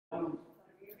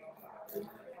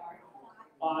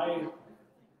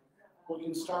We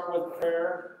can start with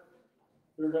prayer.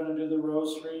 We're going to do the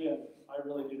rosary, and I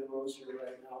really need a rosary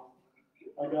right now.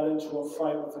 I got into a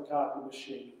fight with a copy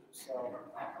machine, so.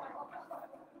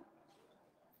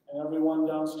 And everyone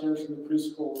downstairs in the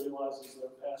preschool realizes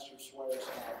their pastor swears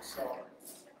now,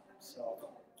 so.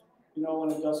 You know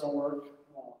when it doesn't work?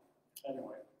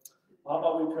 Anyway, how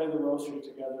about we pray the rosary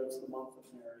together? It's the month of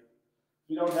Mary. If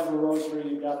you don't have a rosary,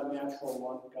 you got a natural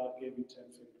one. God gave you 10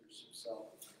 fingers. So,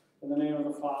 in the name of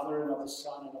the Father, and of the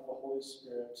Son, and of the Holy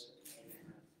Spirit,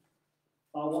 amen.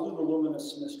 We'll do the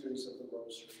luminous mysteries of the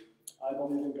rosary. I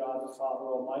believe in God, the Father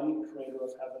Almighty, creator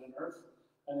of heaven and earth,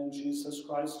 and in Jesus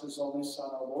Christ, his only Son,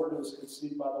 our Lord, who was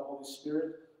conceived by the Holy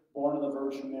Spirit, born of the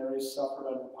Virgin Mary, suffered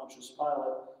under Pontius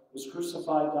Pilate, was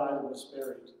crucified, died, and was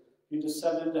buried. He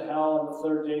descended into hell, and the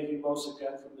third day he rose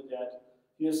again from the dead.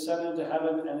 He ascended into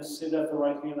heaven and is seated at the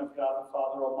right hand of God the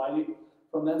Father Almighty.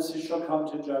 From thence he shall come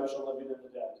to judge the living and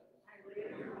the dead. I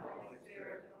believe in the Holy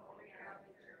Spirit, the Holy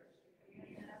Catholic Church, the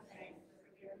communion of saints, the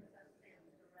forgiveness of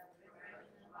sins, the resurrection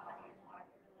of the body, and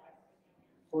life everlasting.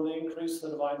 For the increase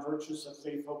of the divine virtues of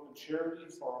faith, hope, and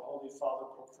charity, for our Holy Father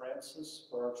Pope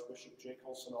Francis, for Archbishop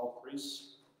Jacobs and all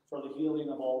priests, for the healing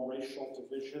of all racial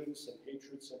divisions and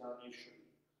hatreds in our nation.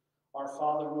 Our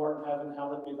Father who art in heaven,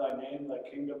 hallowed be thy name. Thy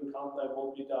kingdom come, thy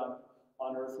will be done,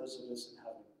 on earth as it is in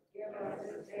heaven. Give us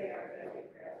this day our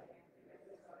daily bread, and forgive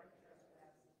us our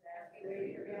trespasses, as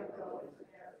we forgive those who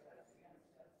trespass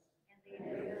against us. And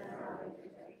lead us not into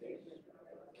temptation, but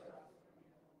deliver us from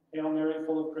evil. Hail Mary,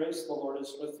 full of grace, the Lord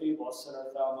is with thee. Blessed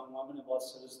art thou among women, and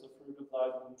blessed is the fruit of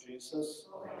thy womb,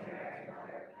 Jesus. Holy Mary,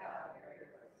 Mother of God, pray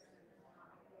for us sinners, now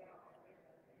and at the hour of our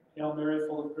death. Hail Mary,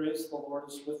 full of grace, the Lord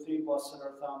is with thee. Blessed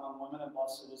art thou among women, and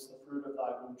blessed is the fruit of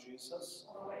thy womb, Jesus.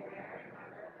 Holy Mary,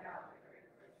 Mother of God, pray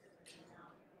for us sinners,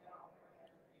 now and at the hour of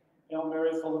our death. Hail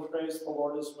Mary, full of grace, the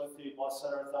Lord is with thee. Blessed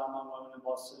art thou among women, and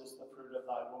blessed is the fruit of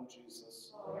thy womb,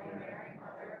 Jesus. Holy Mary,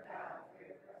 Mother of God,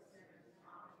 pray for us sinners,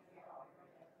 now and at the hour of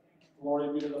our death. Amen. Glory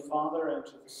be to the Father, and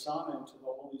to the Son, and to the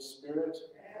Holy Spirit. As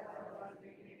it was in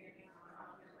the beginning,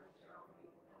 now and ever shall be,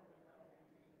 world without end.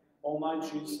 O my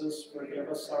Jesus, forgive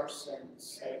us our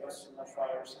sins, save us from the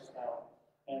fires of hell,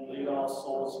 and lead all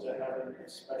souls to heaven,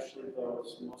 especially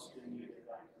those most in need of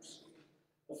thy mercy.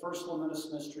 The first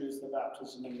luminous mystery is the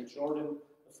baptism in the Jordan.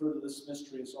 The fruit of this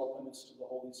mystery is openness to the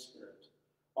Holy Spirit.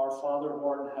 Our Father who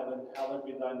art in heaven, hallowed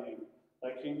be thy name.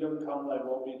 Thy kingdom come, thy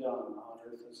will be done, on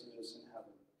earth as it is in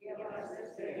heaven. Give us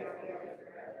this day our daily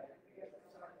bread, and forgive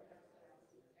us our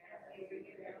trespasses, as we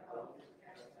forgive those who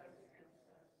trespass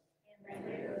against us. And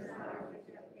lead us not into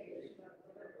temptation, but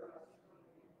deliver us from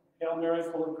evil. Hail Mary,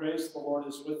 full of grace, the Lord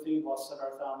is with thee. Blessed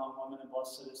art thou among women, and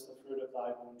blessed is the fruit of thy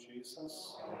womb,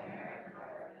 Jesus. Holy Mary,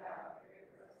 Mother of God, pray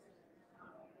for us sinners, now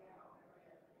and at the hour of our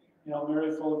death. Amen. Hail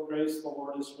Mary, full of grace, the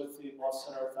Lord is with thee. Blessed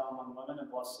art thou among women,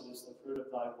 and blessed is the fruit of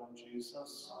thy womb,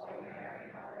 Jesus. Holy Mary,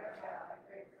 Mother of God,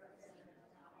 pray for us sinners,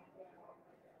 now and at the hour of our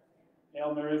death. Amen.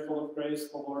 Hail Mary, full of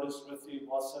grace, the Lord is with thee.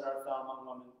 Blessed art thou among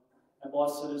women, and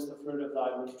blessed is the fruit of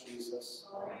thy womb, Jesus.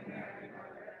 Holy Mary,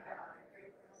 Mother of God, pray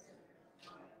for us sinners,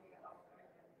 now and at the hour of our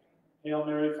death. Amen. Hail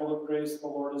Mary, full of grace, the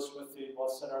Lord is with thee.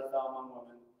 Blessed art thou among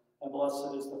women, and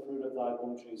blessed is the fruit of thy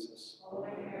womb, Jesus.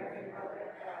 Holy Mary, Mother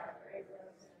of God, pray for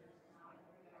us sinners, now and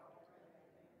at the hour of our death. Amen.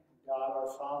 God our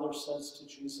Father says to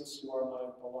Jesus, you are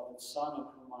my beloved Son, in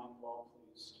whom I am well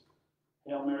pleased.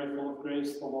 Hail Mary, full of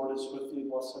grace, the Lord is with thee.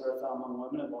 Blessed art thou among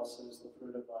women, and blessed is the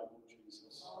fruit of thy womb,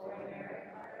 Jesus. Holy Mary,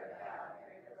 Mother of God,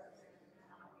 pray for us sinners,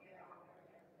 now and at the hour of our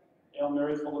death. Amen. Hail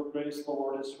Mary, full of grace, the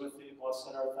Lord is with thee.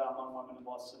 Blessed art thou among women, and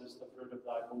blessed is the fruit of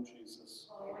thy womb, Jesus.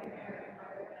 Holy Mary,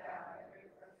 Mother of God, pray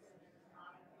for us sinners, now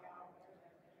and at the hour of our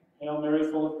death. Amen. Hail Mary,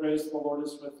 full of grace, the Lord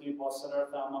is with thee. Blessed art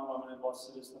thou among women, and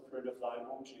blessed is the fruit of thy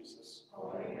womb, Jesus.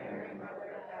 Holy Mary,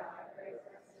 Mother of God, pray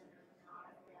for us sinners, now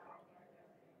and at the hour of our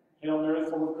death. Amen. Hail Mary,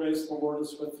 full of grace, the Lord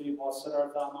is with thee. Blessed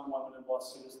art thou among women, and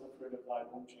blessed is the fruit of thy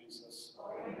womb, Jesus.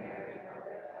 Holy Mary,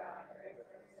 Mother of God, pray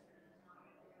for us sinners,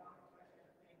 now and at the hour of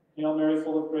our death. Amen. Hail Mary,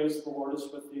 full of grace, the Lord is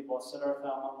with thee. Blessed art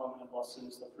thou among women, and blessed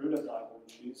is the fruit of thy womb,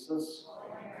 Jesus.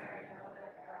 Holy Mary, Mother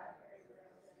of God, pray for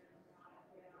us sinners, now and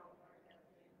at the hour of our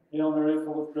death. Amen. Hail Mary,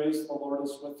 full of grace, the Lord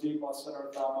is with thee. Blessed art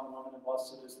thou among women, and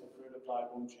blessed is the fruit of thy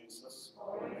womb, Jesus.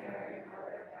 Holy Mary,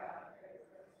 Mother of God, pray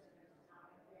for us sinners, now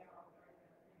and at the hour of our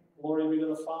death. Amen. Glory be to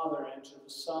the Father, and to the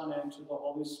Son, and to the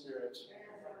Holy Spirit.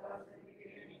 As it was in the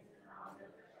beginning, now and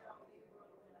ever shall be,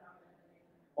 world without end.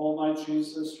 Amen. O my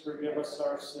Jesus, forgive us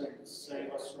our sins,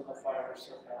 save us from the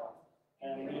fires of hell,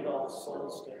 and lead all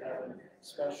souls to heaven,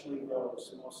 especially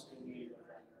those most in need of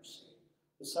thy mercy.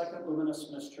 The second luminous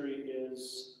mystery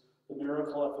is the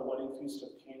miracle at the wedding feast of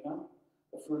Cana.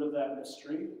 The fruit of that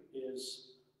mystery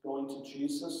is going to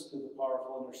Jesus through the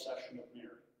powerful intercession of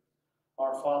Mary.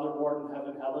 Our Father, who art in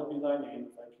heaven, hallowed be thy name.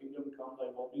 Thy kingdom come,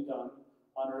 thy will be done,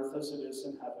 on earth as it is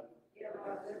in heaven. Give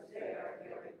us this day our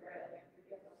daily bread, and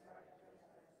forgive us our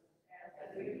trespasses, as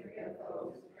we forgive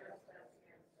those who trespass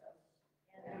against us.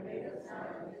 And lead us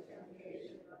not into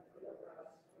temptation, but deliver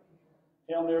us from evil.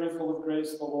 Hail Mary, full of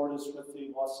grace, the Lord is with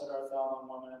thee. Blessed art thou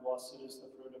among women, and blessed is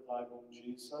the fruit of thy womb,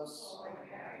 Jesus. Holy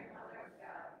Mary, Mother of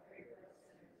God, pray for us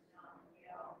sinners, now and at the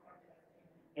hour of our death.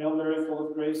 Amen. Hail Mary, full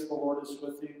of grace, the Lord is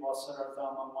with thee. Blessed art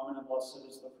thou among women, and blessed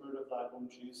is the fruit of thy womb,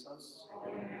 Jesus.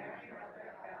 Holy Mary,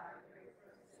 Mother of God, pray for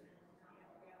us sinners, now and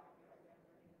at the hour of our death.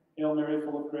 Amen. Hail Mary,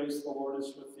 full of grace, the Lord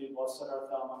is with thee. Blessed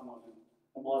art thou among women,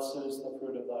 and blessed is the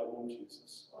fruit of thy womb,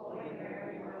 Jesus. Holy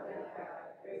Mary, Mother of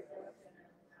God, pray for us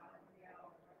sinners, now and at the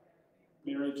hour of our death. Amen.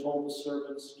 Mary told the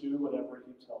servants, do whatever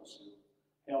he tells you.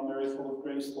 Hail Mary, full of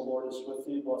grace, the Lord is with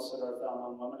thee. Blessed art thou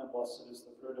among women, and blessed is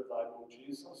the fruit of thy womb,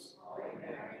 Jesus. Holy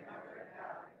Mary, Mother of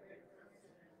God, pray for us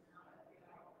sinners, now and at the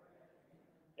hour of our death.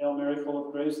 Amen. Hail Mary, full of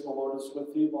grace, the Lord is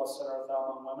with thee. Blessed art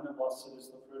thou among women, and blessed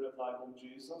is the fruit of thy womb,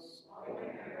 Jesus.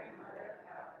 Holy Mary, Mother of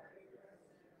God, pray for us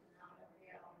sinners, now and at the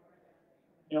hour of our death.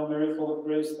 Amen. Hail Mary, full of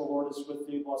grace, the Lord is with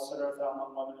thee. Blessed art thou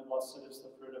among women, and blessed is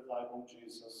the fruit of thy womb,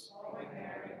 Jesus. Holy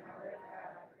Mary, Mother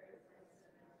of God, pray for us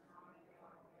sinners, now and at the hour of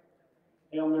our death. Amen. Hail Mary,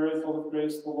 full of grace, the Lord is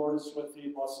with thee.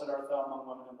 Blessed art thou among women,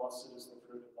 and blessed is the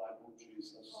fruit of thy womb,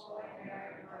 Jesus. Holy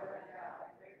Mary, Mother of God,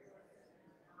 pray for us sinners, now and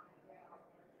at the hour of our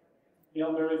death. Amen.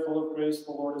 Hail Mary, full of grace,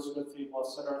 the Lord is with thee.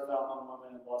 Blessed art thou among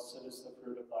women, and blessed is the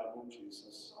fruit of thy womb,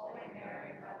 Jesus. Holy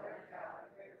Mary, Mother of God,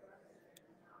 pray for us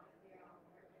sinners, now and at the hour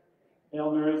of our death. Amen.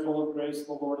 Hail Mary, full of grace,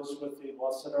 the Lord is with thee.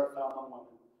 Blessed art thou among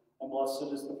women, and blessed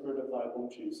is the fruit of thy womb,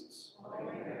 Jesus.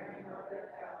 Holy Mary,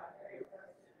 Mother of God, pray for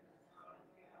us sinners, now and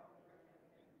at the hour of our death.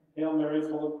 Amen. Hail Mary,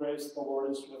 full of grace, the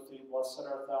Lord is with thee. Blessed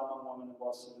art thou among women, and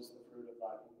blessed is the fruit of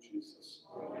thy womb, Jesus.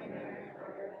 Holy Mary,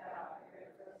 Mother of God, pray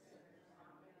for us sinners,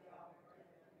 now and at the hour of our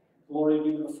death. Amen. Glory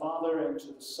be to the Father, and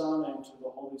to the Son, and to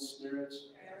the Holy Spirit.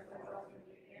 As it was in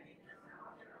the beginning, and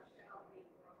now and ever shall be,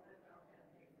 world without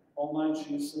end. Amen. O my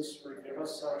Jesus, forgive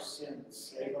us our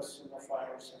sins, save us from the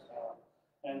fires of hell,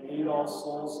 and lead all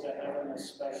souls to heaven,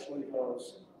 especially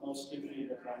those most in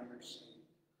need of thy mercy.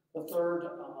 The third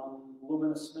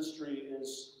luminous mystery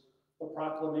is the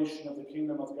proclamation of the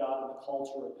kingdom of God and the call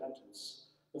to repentance.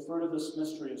 The fruit of this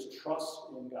mystery is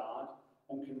trust in God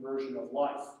and conversion of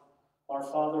life. Our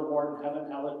Father, who art in heaven,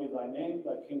 hallowed be thy name.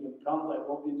 Thy kingdom come, thy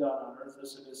will be done on earth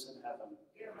as it is in heaven.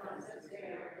 Give us this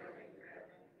day our daily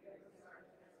bread, and forgive us our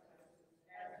trespasses,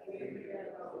 as we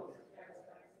forgive those who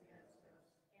trespass against us.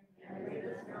 And lead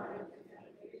us not into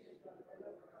temptation, but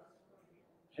deliver us from evil.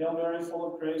 Hail Mary, full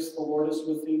of grace, the Lord is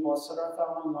with thee. Blessed art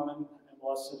thou among women, and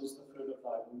blessed is the fruit of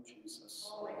thy womb, Jesus.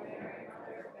 Holy Mary,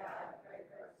 Mother of God, pray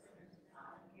for us sinners,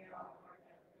 now and at the hour of our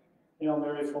death. Amen. Hail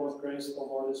Mary, full of grace, the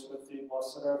Lord is with thee.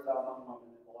 Blessed art thou among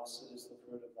women, and blessed is the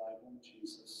fruit of thy womb,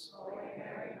 Jesus. Holy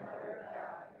Mary, Mother of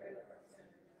God, pray for us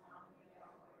sinners, now and at the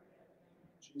hour of our death.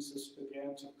 Amen. Jesus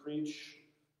began to preach,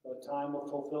 the time of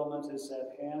fulfillment is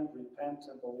at hand. Repent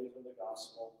and believe in the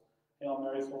gospel. Hail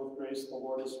Mary, full of grace, the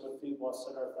Lord is with thee.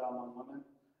 Blessed art thou among women,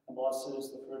 and blessed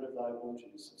is the fruit of thy womb,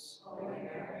 Jesus. Holy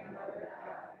Mary, Mother of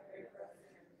God, pray for us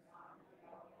sinners, now and at the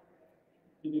hour of our death.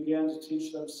 Amen. He began to teach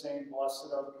them, saying,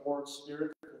 Blessed are the poor in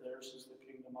spirit, for theirs is the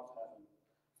kingdom of heaven.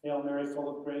 Hail Mary, full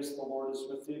of grace, the Lord is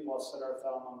with thee. Blessed art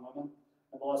thou among women,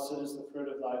 and blessed is the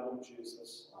fruit of thy womb,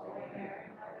 Jesus. Holy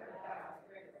Mary, Mother of God,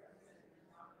 pray for us sinners,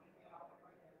 now and at the hour of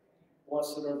our death. Amen.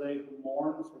 Blessed are they who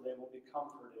mourn, for they will be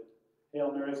comforted.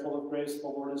 Hail Mary, full of grace, the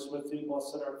Lord is with thee.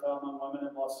 Blessed art thou among women,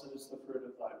 and blessed is the fruit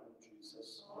of thy womb,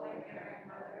 Jesus. Holy Mary,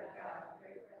 Mother of God,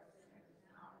 pray for us sinners,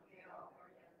 now and at the hour of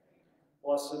our death. Amen.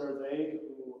 Blessed are they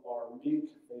who are meek,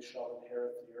 they shall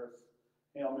inherit the earth.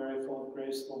 Hail Mary, full of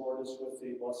grace, the Lord is with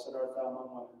thee. Blessed art thou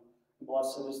among women, and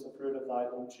blessed is the fruit of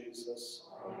thy womb, Jesus.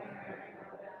 Holy Mary,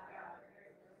 Mother of God,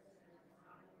 pray for us sinners,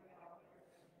 now and at the hour of our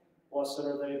death. Amen. Blessed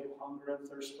are they who hunger and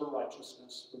thirst for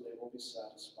righteousness, for they will be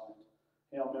satisfied.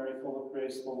 Hail Mary, full of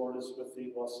grace, the Lord is with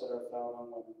thee. Blessed art thou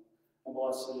among women, and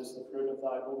blessed is the fruit of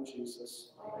thy womb,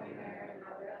 Jesus. Holy Mary,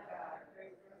 Mother of God,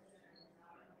 pray for us sinners,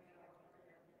 now and at the hour of our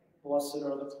death. Amen. Blessed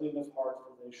are the clean of heart,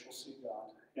 for they shall see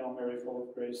God. Hail Mary, full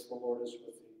of grace, the Lord is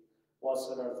with thee.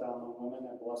 Blessed art thou among women,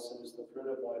 and blessed is the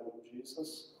fruit of thy womb,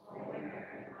 Jesus. Holy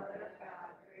Mary, Mother of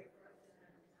God, pray for us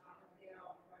sinners, now and at the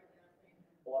hour of our death. Amen.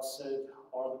 Blessed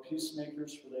are the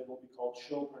peacemakers, for they will be called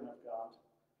children of God.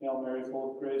 Hail Mary,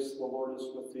 full of grace, the Lord is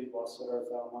with thee. Blessed art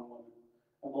thou among women,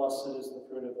 and blessed is the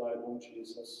fruit of thy womb,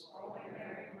 Jesus. Holy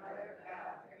Mary, Mother of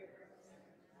God, pray for us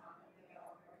sinners, now and at the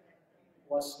hour of our death. Amen.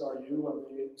 Blessed are you, and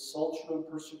they insult you and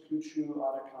persecute you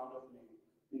on account of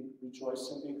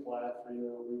Rejoice and be glad, for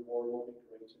your reward will be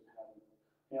great in heaven.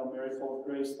 Hail Mary, full of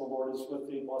grace, the Lord is with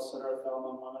thee. Blessed art thou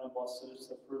among women, and blessed is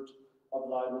the fruit of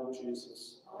thy womb,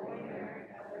 Jesus. Holy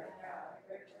Mary, Mother of God,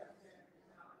 pray for us sinners,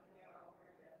 now and at the hour of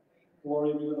our death. Amen.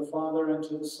 Glory be to the Father, and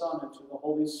to the Son, and to the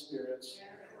Holy Spirit. As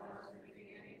it was in the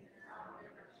beginning, is now, and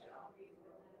ever shall be,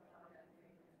 world without end.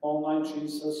 Amen. O my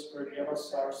Jesus, forgive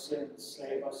us our sins,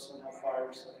 save us from the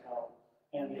fires of hell,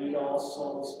 and lead all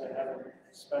souls to heaven,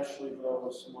 especially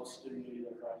those most in need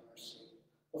of thy mercy.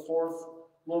 The fourth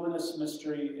luminous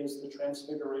mystery is the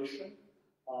Transfiguration.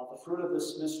 The fruit of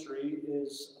this mystery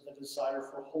is the desire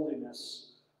for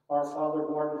holiness. Our Father,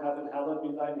 who art in heaven, hallowed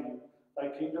be thy name. Thy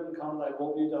kingdom come, thy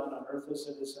will be done on earth as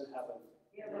it is in heaven.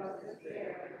 Give us this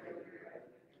day our daily bread,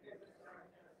 and forgive us our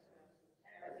trespasses,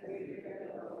 as we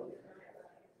forgive those who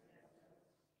trespass against us.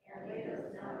 And lead us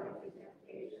not into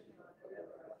temptation, but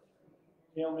deliver us from evil.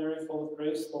 Hail Mary, full of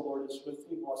grace, the Lord is with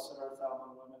thee. Blessed art thou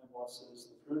among women, and blessed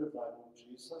is the fruit of thy womb,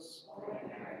 Jesus. Holy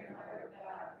Mary, Mother of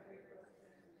God, pray for us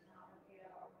sinners, now and at the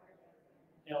hour of our death.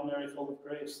 Amen. Hail Mary, full of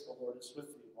grace, the Lord is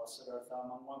with thee. Blessed art thou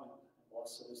among women, and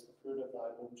blessed is the fruit of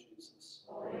thy womb, Jesus.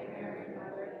 Holy Mary,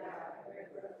 Mother of God, pray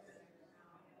for us sinners,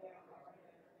 now and at the hour of our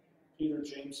death. Amen. Peter,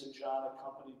 James, and John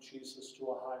accompanied Jesus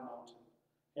to a high mountain.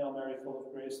 Hail Mary, full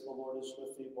of grace, the Lord is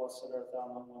with thee. Blessed art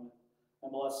thou among women, and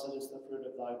blessed is the fruit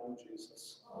of thy womb,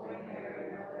 Jesus. Holy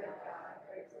Mary, Mother of God,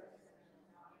 pray for us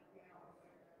sinners, now and at the hour of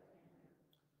our death. Amen.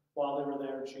 While they were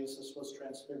there, Jesus was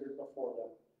transfigured before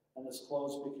them, and his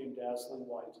clothes became dazzling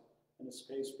white, and his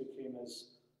face became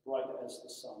as bright as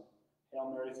the sun.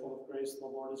 Hail Mary, full of grace, the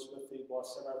Lord is with thee.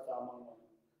 Blessed art thou among women,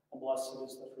 and blessed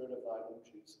is the fruit of thy womb,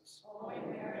 Jesus. Holy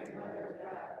Mary, Mother of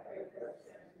God, pray for us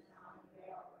sinners, now and at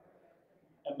the hour of our death.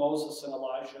 Amen. And Moses and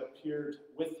Elijah appeared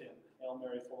with him. Hail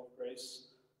Mary, full of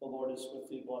grace, the Lord is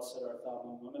with thee. Blessed art thou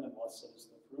among women, and blessed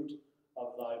is the fruit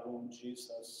of thy womb,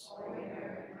 Jesus. Holy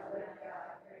Mary, Mother of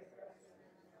God, pray for us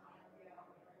sinners, now and at the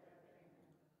hour of our death.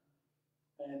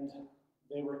 Amen. And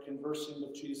they were conversing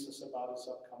with Jesus about his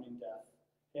upcoming death.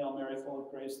 Hail Mary, full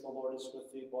of grace, the Lord is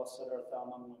with thee. Blessed art thou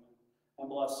among women, and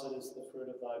blessed is the fruit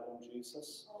of thy womb,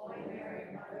 Jesus. Holy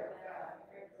Mary, Mother of God,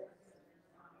 pray for us sinners,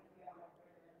 now and at the hour of our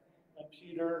death. Amen. And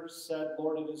Peter said,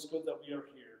 Lord, it is good that we are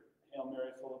here. Hail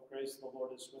Mary, full of grace, the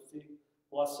Lord is with thee.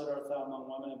 Blessed art thou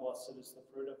among women, and blessed is the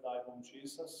fruit of thy womb,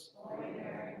 Jesus. Holy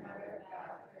Mary, Mother of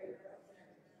God, pray for us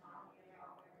sinners, now and at the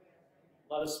hour of our death. Amen.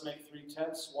 Let us make 3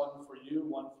 tents, one for you,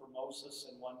 one for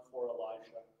Moses, and one for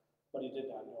Elijah. But he did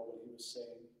not know what he was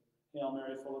saying. Hail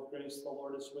Mary, full of grace, the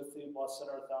Lord is with thee. Blessed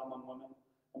art thou among women,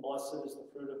 and blessed is the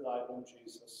fruit of thy womb,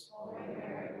 Jesus. Holy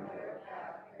Mary, Mother of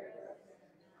God, pray for us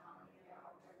sinners, now and at the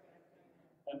hour of our death.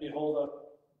 Amen. And behold, a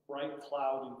bright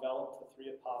cloud enveloped the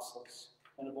 3 apostles,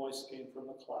 and a voice came from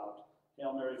the cloud.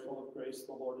 Hail Mary, full of grace,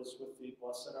 the Lord is with thee.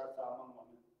 Blessed art thou among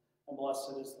women, and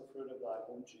blessed is the fruit of thy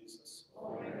womb, Jesus.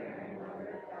 Holy Mary,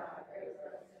 Mother of God, pray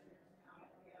for us sinners, now and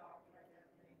at the hour of our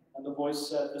death. Amen. And the voice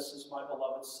said, This is my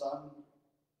beloved Son.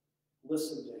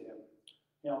 Listen to him.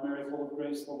 Hail Mary, full of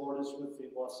grace, the Lord is with thee.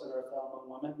 Blessed art thou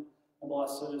among women, and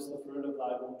blessed is the fruit of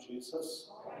thy womb, Jesus.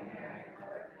 Holy Mary,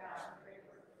 Mother of God, pray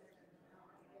for us sinners, now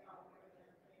and at the hour of our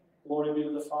death. Amen. Glory be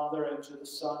to the Father, and to the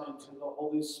Son, and to the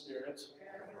Holy Spirit. As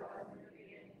it was in the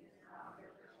beginning, is now, and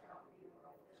ever shall be,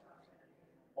 world without end.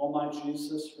 Amen. O my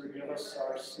Jesus, forgive us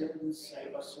our sins,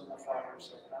 save us from the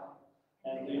fires of hell,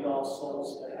 and lead all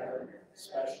souls to heaven,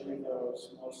 especially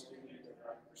those most in need of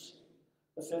thy mercy.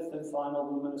 The 5th and final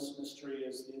luminous mystery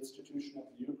is the institution of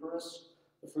the Eucharist.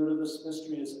 The fruit of this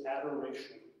mystery is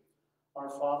adoration. Our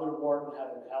Father, who art in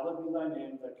heaven, hallowed be thy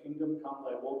name. Thy kingdom come,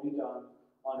 thy will be done,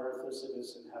 on earth as it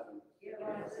is in heaven. Give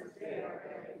us this day our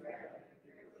daily bread, and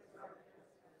forgive us our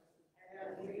trespasses,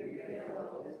 as we forgive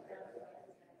those who trespass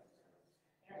against us.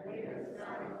 And lead us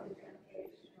not into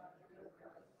temptation, but deliver us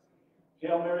from evil.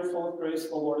 Hail Mary, full of grace,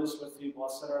 the Lord is with thee.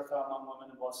 Blessed art thou among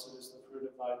women, and blessed is the fruit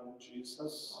of thy womb,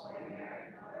 Jesus. Holy Mary,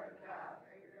 Mother of God,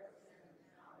 pray for us sinners,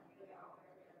 now and at the hour of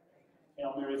our death.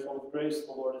 Amen. Hail Mary, full of grace,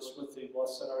 the Lord is with thee.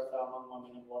 Blessed art thou among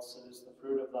women, and blessed is the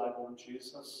fruit of thy womb,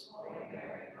 Jesus. Holy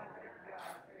Mary, Mother of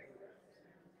God, pray for us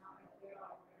sinners, now and at the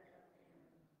hour of our death.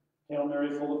 Amen. Hail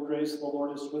Mary, full of grace, the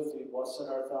Lord is with thee. Blessed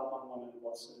art thou among women, and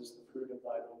blessed is the fruit of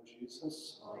thy womb,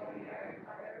 Jesus. Holy Mary,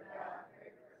 Mother of God, pray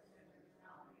for us sinners,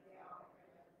 now and at the hour of our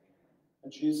death. Amen.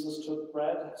 And Jesus took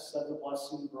bread, said the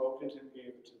blessing, broke it, and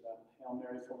gave it to them. Hail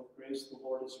Mary, full of grace, the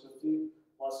Lord is with thee.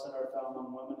 Blessed art thou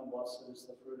among women, and blessed is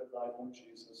the fruit of thy womb,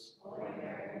 Jesus. Holy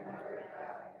Mary, Mother of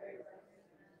God, pray for us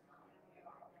sinners, now and at the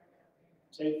hour of our death.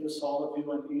 Amen. Take this, all of you,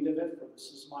 and eat of it, for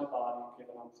this is my body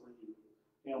given up for you.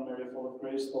 Hail Mary, full of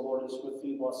grace, the Lord is with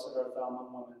thee. Blessed art thou among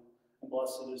women, and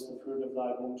blessed is the fruit of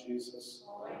thy womb, Jesus.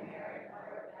 Holy Mary,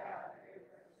 Mother of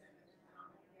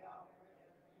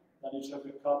Then he took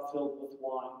a cup filled with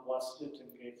wine, blessed it,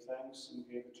 and gave thanks, and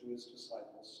gave it to his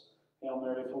disciples. Hail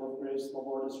Mary, full of grace, the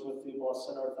Lord is with thee.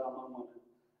 Blessed art thou among women,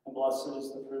 and blessed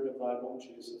is the fruit of thy womb,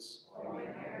 Jesus.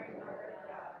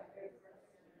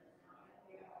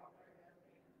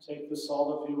 Take this,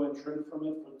 all of you, and drink from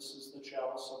it, for this is the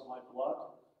chalice of my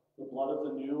blood, the blood of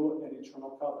the new and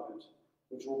eternal covenant,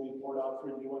 which will be poured out for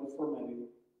you and for many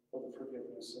for the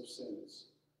forgiveness of sins.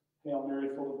 Hail Mary,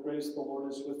 full of grace, the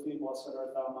Lord is with thee. Blessed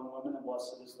art thou among women, and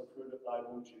blessed is the fruit of thy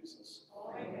womb, Jesus.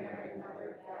 Holy Mary,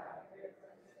 Mother of God, pray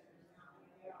for us sinners, now and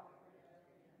at the hour of our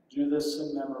death. Do this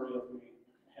in memory of me.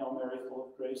 Hail Mary, full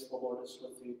of grace, the Lord is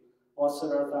with thee. Blessed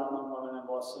art thou among women, and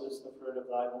blessed is the fruit of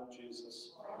thy womb,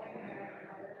 Jesus. Holy Mary,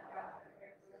 Mother of God,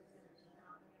 pray for us sinners,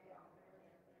 now and at the hour of our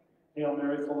death. Hail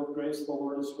Mary, full of grace, the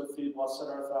Lord is with thee. Blessed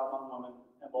art thou among women,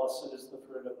 and blessed is the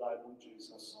fruit of thy womb,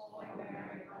 Jesus. Holy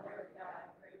Mary, Mother of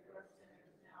God, pray for us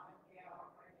sinners, now and at the hour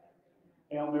of our death.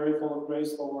 Hail Mary, full of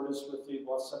grace, the Lord is with thee.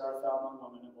 Blessed art thou among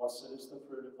women, and blessed is the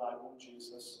fruit of thy womb,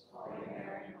 Jesus. Holy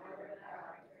Mary, Mother of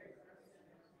God, pray for us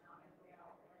sinners, now and at the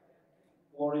hour of our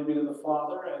death. Glory be to the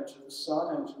Father, and to the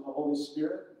Son, and to the Holy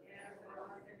Spirit.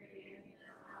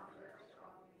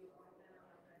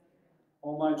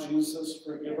 O my Jesus,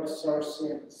 forgive us our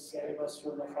sins, save us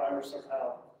from the fires of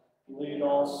hell. Lead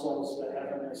all souls to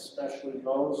heaven, especially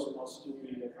those who most do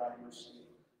need of thy mercy.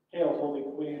 Hail, Holy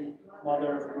Queen,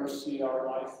 Mother of mercy, our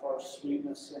life, our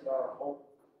sweetness, and our hope.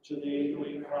 To thee do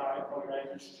we cry, O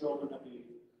banished children of Eve.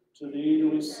 To thee do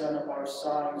we send up our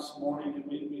sighs, mourning and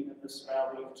weeping in this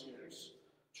valley of tears.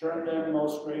 Turn then,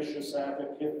 most gracious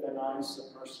Advocate, thine eyes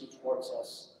of mercy towards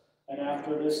us. And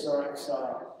after this our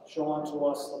exile, show unto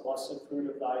us the blessed fruit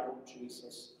of thy womb,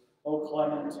 Jesus. O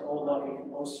clement, O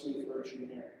loving, O sweet Virgin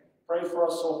Mary. Pray for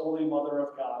us, O Holy Mother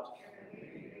of God.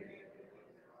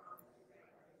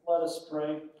 Let us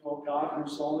pray. O God,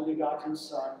 whose only begotten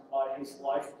Son, by his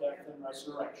life, death, and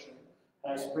resurrection,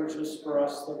 has purchased for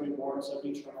us the rewards of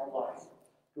eternal life.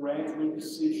 Grant, we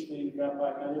beseech thee, that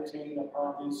by meditating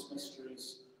upon these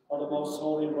mysteries of the most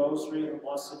holy rosary of the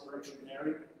Blessed Virgin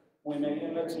Mary, we may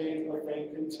imitate what they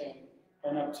contain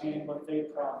and obtain what they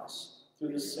promise,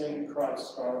 through the same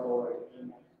Christ our Lord.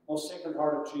 Amen. Most Sacred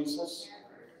Heart of Jesus,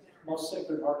 most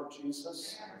Sacred Heart of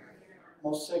Jesus,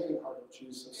 most Sacred Heart of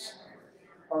Jesus,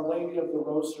 Our Lady of the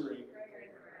Rosary,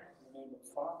 in the name of the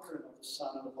Father, and of the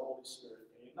Son, and of the Holy Spirit.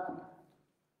 Amen.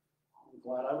 I'm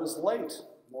glad I was late.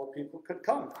 More people could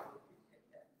come.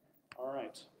 All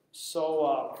right.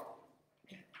 So,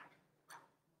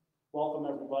 welcome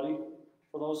everybody.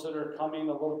 For those that are coming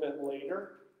a little bit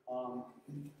later,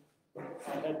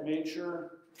 I had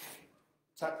major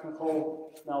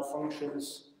technical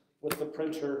malfunctions with the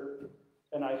printer,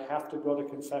 and I have to go to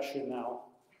confession now.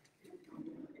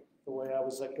 The way I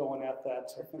was going at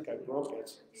that, I think I broke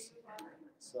it.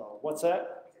 So, what's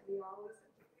that?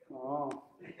 Oh,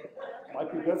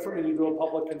 might be good for me to do a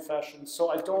public confession. So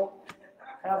I don't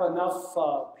have enough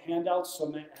handouts, so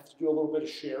I might have to do a little bit of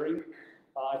sharing.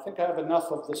 I think I have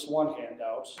enough of this one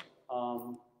handout.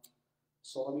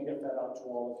 So let me get that out to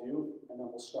all of you, and then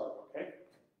we'll start, okay?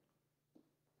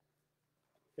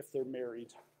 If they're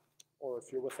married, or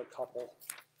if you're with a couple,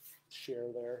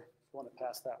 share there. If you want to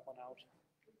pass that one out.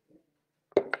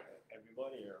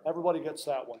 Everybody? Or? Everybody gets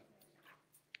that one.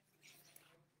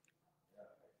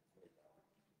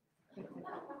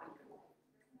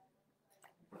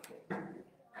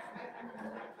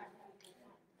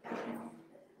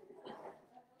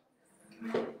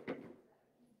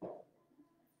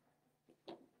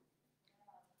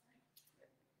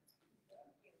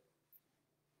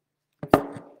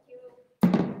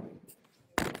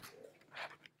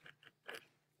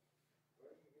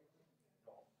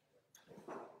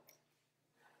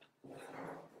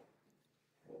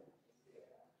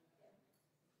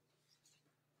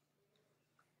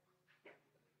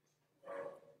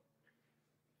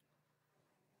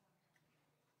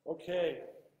 Okay.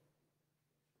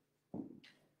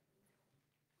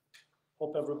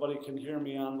 Hope everybody can hear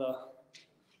me on the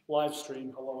live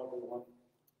stream. Hello, everyone.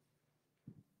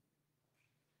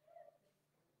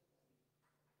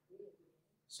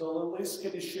 So at least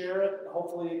can you share it?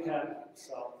 Hopefully you can.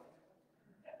 So.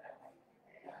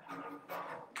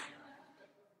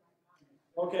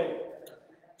 Okay.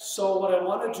 So what I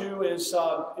want to do is,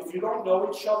 if you don't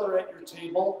know each other at your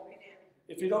table,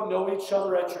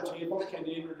 can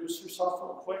you introduce yourself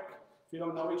real quick? If you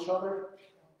don't know each other.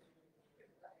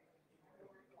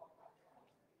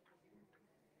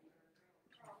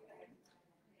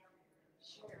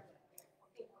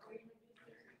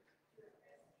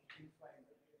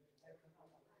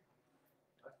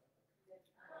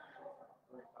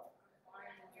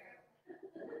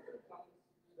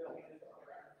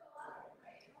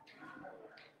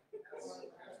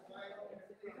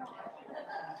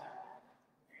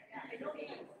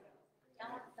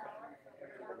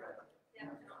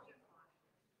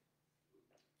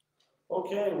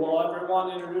 Okay, well,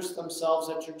 everyone introduced themselves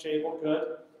at your table,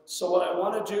 good. So what I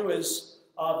want to do is,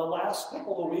 the last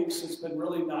couple of weeks it's been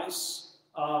really nice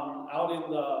out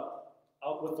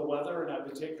with the weather, and I've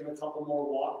been taking a couple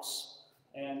more walks,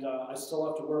 and I still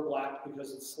have to wear black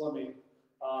because it's slimming.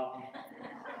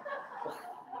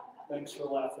 Thanks for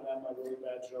laughing at my really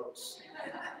bad jokes.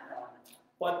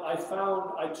 But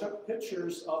I took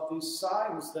pictures of these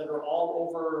signs that are all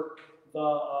over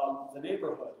the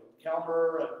neighborhood,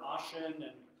 Calmer and Ashen,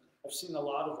 and I've seen a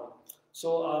lot of them.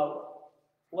 So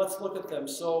let's look at them.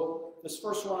 So this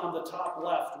first one on the top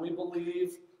left, we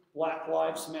believe Black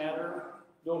Lives Matter,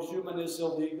 no human is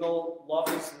illegal,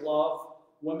 love is love,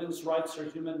 women's rights are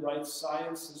human rights,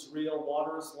 science is real,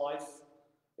 water is life,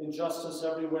 injustice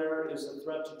everywhere is a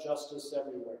threat to justice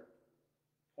everywhere.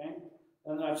 Okay?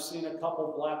 And then I've seen a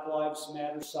couple Black Lives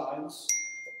Matter signs.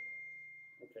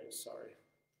 Okay, sorry.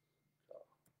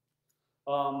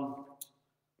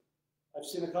 I've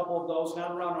seen a couple of those,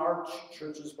 not around our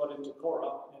churches, but in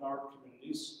Decorah, in our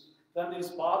communities. Then these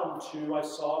bottom two I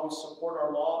saw, we support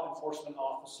our law enforcement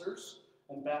officers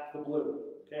and back the blue,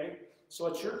 okay? So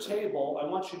at your table, I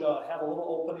want you to have a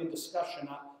little opening discussion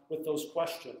with those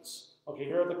questions. Okay,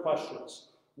 here are the questions.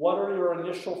 What are your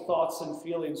initial thoughts and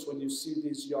feelings when you see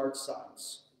these yard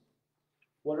signs?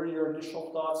 What are your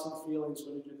initial thoughts and feelings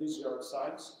when you do these yard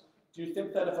signs? Do you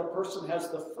think that if a person has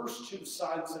the first two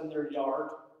signs in their yard,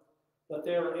 that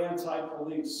they are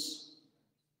anti-police?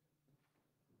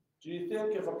 Do you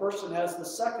think if a person has the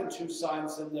second two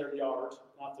signs in their yard,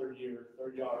 not their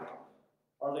yard,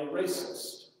 are they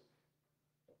racist?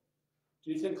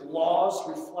 Do you think laws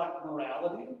reflect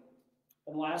morality?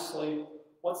 And lastly,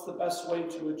 what's the best way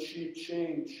to achieve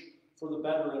change for the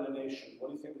better in a nation? What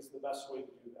do you think is the best way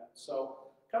to do that? So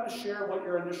kind of share what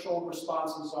your initial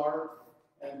responses are,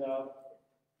 and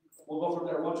we'll go from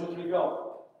there. 1, 2, 3, go.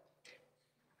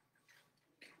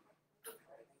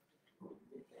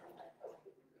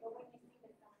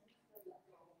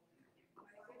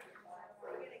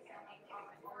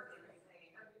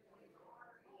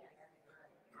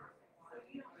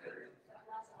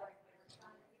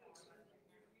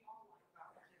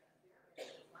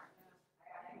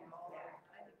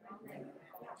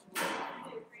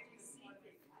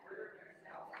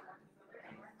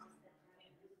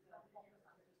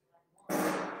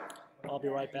 I'll be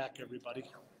right back, everybody.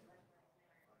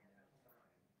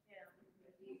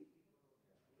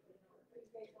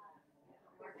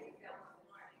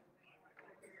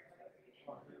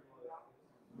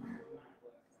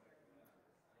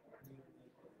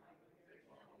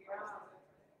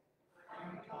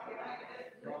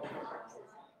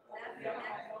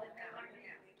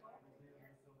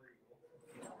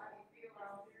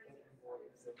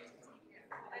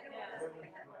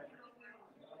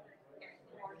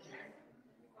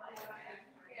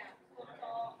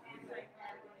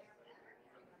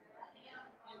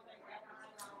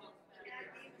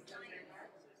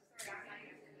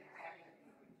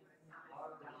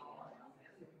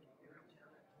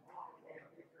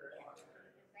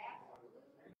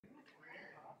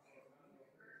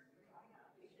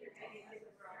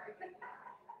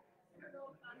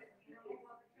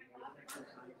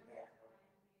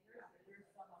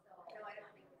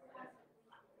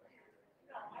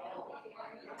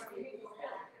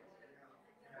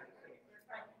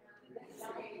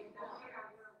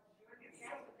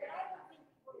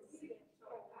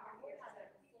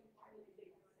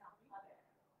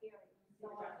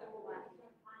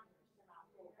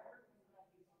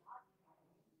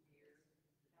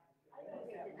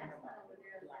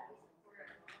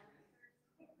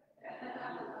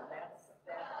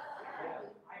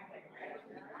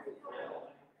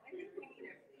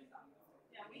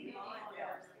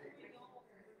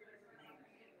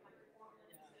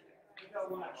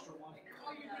 One extra one.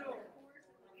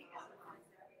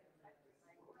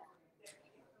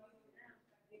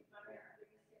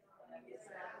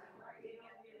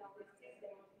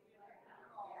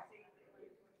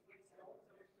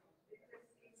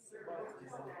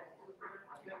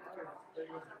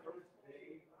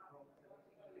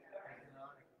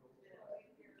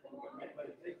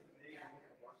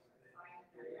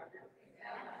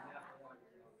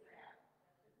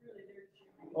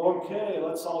 Okay,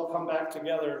 let's all come back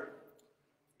together.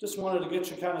 Just wanted to get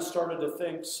you kind of started to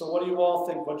think. So what do you all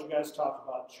think? What you guys talk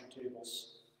about at your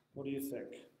tables? What do you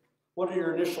think? What are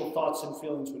your initial thoughts and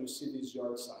feelings when you see these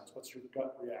yard signs? What's your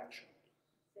gut reaction?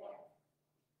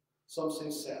 Some say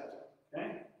sad.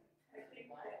 Okay? I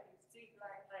think that you see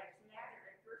Black Lives Matter,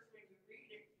 at first when you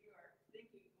read it, you are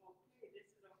thinking, okay, this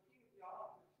is okay, we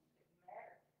all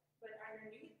matter. But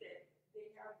underneath it,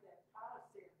 they have that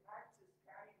policy of Marxist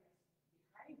kindness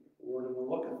behind it. We're going to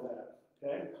look at that,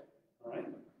 okay? All right.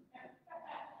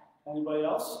 Anybody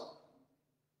else?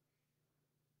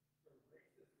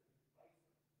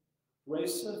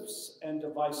 Racist and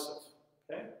divisive,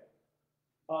 okay?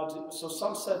 So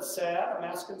some said sad. I'm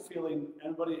asking, feeling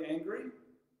anybody angry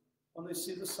when they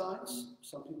see the signs?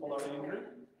 Some people are angry.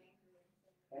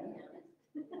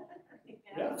 Okay.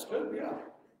 Yeah, that's good, yeah.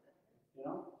 You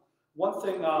know, one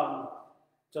thing,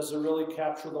 does it really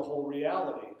capture the whole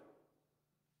reality?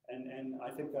 And I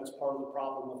think that's part of the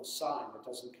problem with a sign. It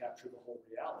doesn't capture the whole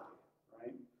reality,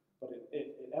 right? But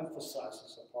it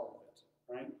emphasizes a part of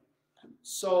it, right?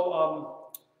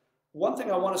 So one thing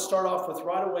I want to start off with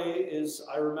right away is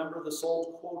I remember this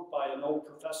old quote by an old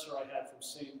professor I had from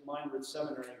St. Meinrad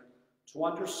Seminary. To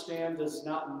understand does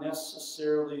not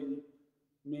necessarily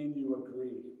mean you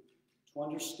agree. To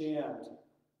understand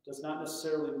does not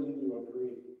necessarily mean you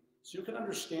agree. So you can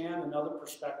understand another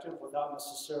perspective without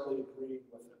necessarily agreeing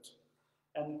with it.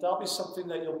 And that'll be something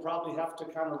that you'll probably have to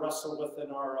kind of wrestle with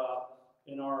in our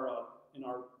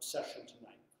session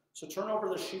tonight. So turn over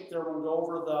the sheet there, we'll go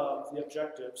over the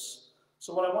objectives.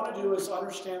 So what I want to do is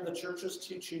understand the church's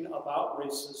teaching about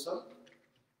racism.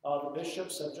 The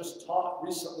bishops have just taught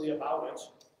recently about it.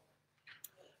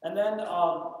 And then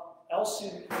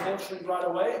Elsie mentioned right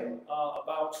away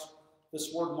about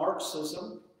this word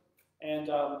Marxism. And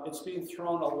it's being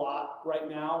thrown a lot right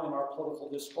now in our political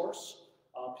discourse.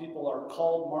 People are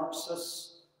called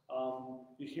Marxists.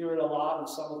 You hear it a lot in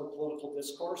some of the political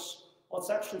discourse. Let's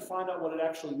actually find out what it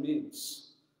actually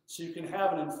means so you can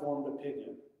have an informed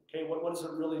opinion. Okay, what does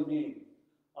it really mean?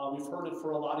 We've heard it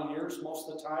for a lot of years. Most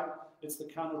of the time, it's the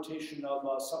connotation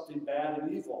of something bad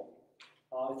and evil.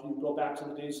 If you go back to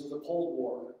the days of the Cold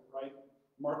War, right?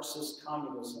 Marxist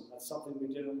communism, that's something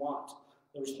we didn't want.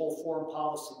 There was whole foreign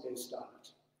policy based on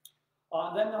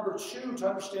it. Then number two, to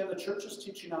understand the church's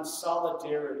teaching on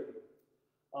solidarity.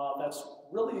 That's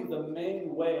really the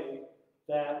main way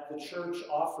that the church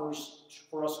offers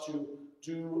for us to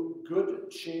do good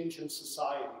change in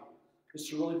society, is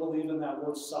to really believe in that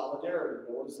word solidarity.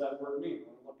 What does that word mean?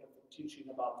 We'll look at the teaching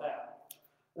about that.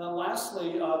 And then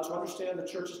lastly, to understand the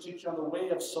church's teaching on the way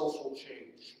of social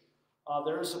change.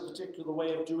 There is a particular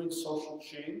way of doing social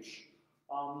change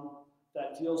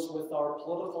that deals with our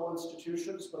political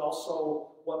institutions, but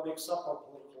also what makes up our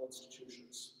political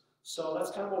institutions. So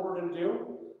that's kind of what we're going to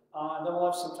do. And then we'll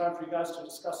have some time for you guys to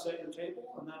discuss at your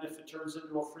table. And then if it turns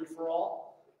into a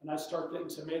free-for-all, and I start getting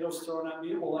tomatoes thrown at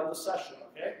me, we'll end the session,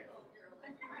 okay?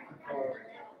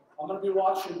 I'm going to be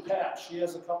watching Pat. She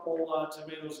has a couple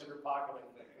tomatoes in her pocket,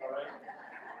 I think, all right?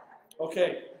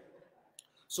 Okay.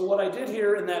 So what I did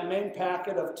here in that main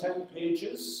packet of 10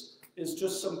 pages is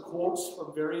just some quotes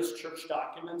from various church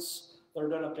documents that are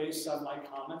going to base on my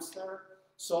comments there.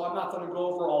 So I'm not going to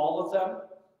go over all of them,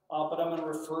 but I'm going to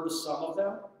refer to some of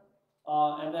them,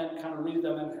 and then kind of read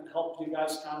them and help you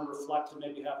guys kind of reflect and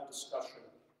maybe have a discussion.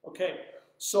 Okay,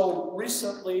 so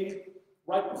recently,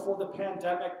 right before the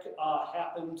pandemic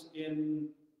happened in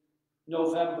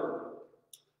November,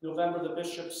 the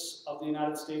bishops of the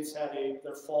United States had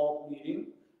their fall meeting,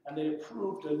 and they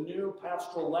approved a new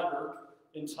pastoral letter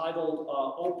entitled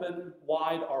Open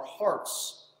Wide Our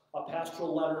Hearts, a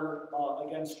pastoral letter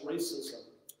against racism.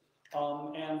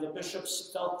 And the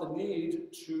bishops felt the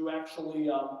need to actually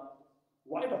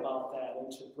write about that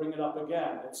and to bring it up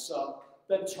again. It's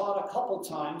been taught a couple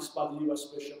times by the U.S.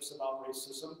 bishops about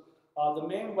racism. The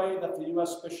main way that the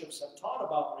U.S. bishops have taught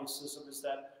about racism is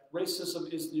that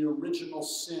racism is the original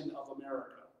sin of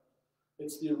America.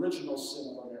 It's the original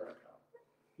sin of America.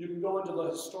 You can go into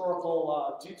the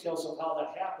historical details of how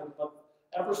that happened, but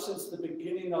ever since the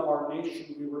beginning of our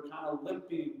nation, we were kind of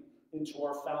limping into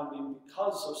our founding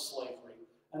because of slavery.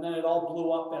 And then it all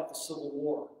blew up at the Civil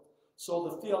War. So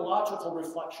the theological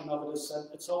reflection of it is that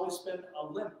it's always been a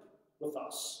limp with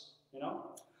us, you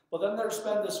know? But then there's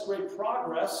been this great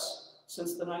progress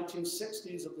since the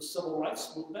 1960s of the Civil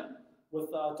Rights Movement with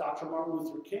Dr. Martin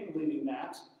Luther King leading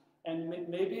that. And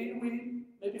maybe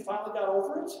we finally got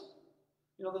over it.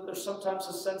 You know, that there's sometimes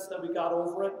a sense that we got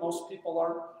over it. Most people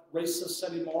aren't racists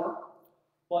anymore.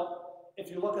 But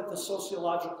if you look at the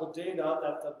sociological data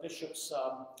that the bishops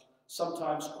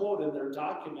sometimes quote in their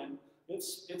document,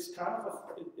 it's kind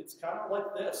of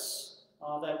like this,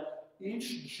 that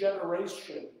each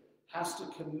generation has to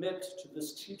commit to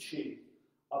this teaching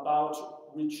about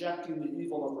rejecting the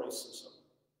evil of racism.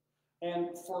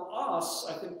 And for us,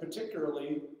 I think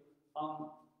particularly,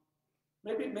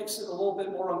 maybe it makes it a little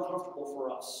bit more uncomfortable for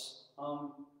us.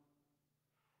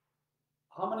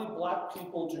 How many black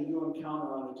people do you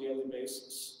encounter on a daily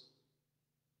basis?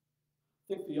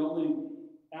 I think the only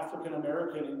African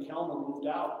American in Kelmer moved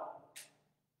out.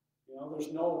 You know,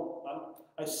 there's no,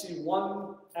 I see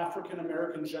one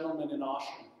African-American gentleman in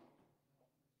Oshun.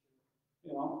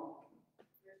 You know?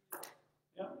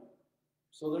 Yeah.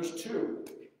 So there's two.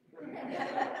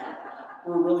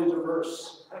 We're really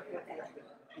diverse.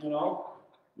 You know?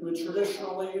 I mean,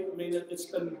 traditionally, I mean, it's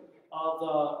been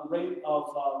the rate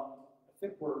of, I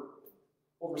think we're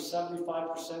over 75%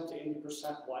 to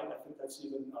 80% white. I think that's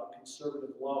even a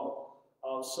conservative low.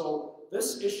 So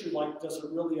this issue, like, does it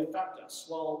really affect us?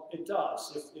 Well, it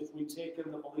does. If we take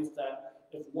in the belief that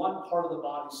if one part of the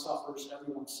body suffers,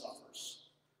 everyone suffers.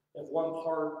 If one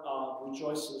part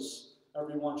rejoices,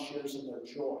 everyone shares in their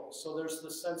joy. So there's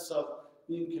the sense of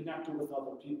being connected with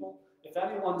other people. If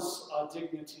anyone's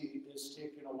dignity is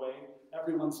taken away,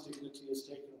 everyone's dignity is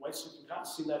taken away. So you can kind of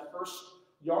see that first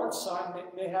yard sign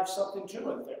may have something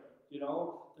to it there, you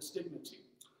know, this dignity.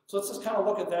 So let's just kind of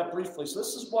look at that briefly. So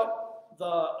this is what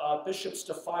the bishops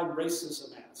define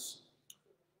racism as.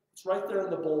 It's right there in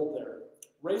the bold there.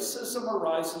 Racism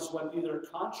arises when either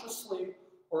consciously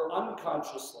or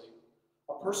unconsciously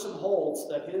a person holds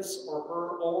that his or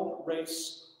her own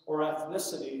race or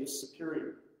ethnicity is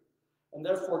superior, and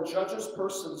therefore judges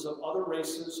persons of other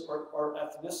races or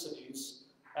ethnicities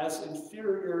as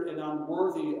inferior and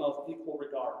unworthy of equal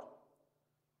regard.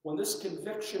 When this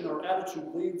conviction or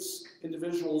attitude leads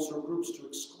individuals or groups to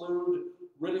exclude,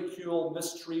 ridicule,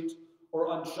 mistreat,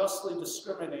 or unjustly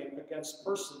discriminate against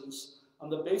persons on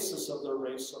the basis of their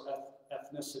race or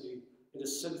ethnicity, it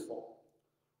is sinful.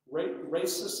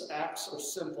 Racist acts are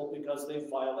sinful because they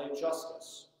violate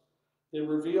justice. They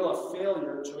reveal a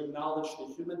failure to acknowledge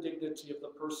the human dignity of the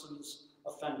persons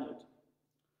offended,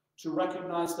 to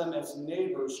recognize them as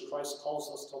neighbors Christ calls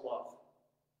us to love.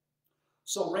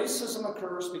 So racism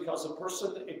occurs because a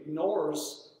person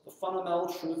ignores the fundamental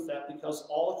truth that because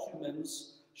all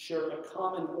humans share a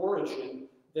common origin,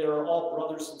 they are all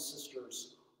brothers and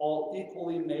sisters, all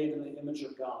equally made in the image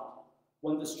of God.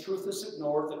 When this truth is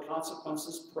ignored, the consequence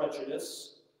is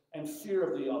prejudice and fear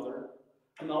of the other,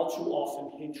 and all too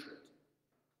often hatred.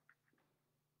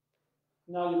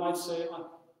 Now you might say,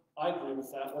 I agree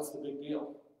with that, what's the big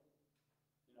deal?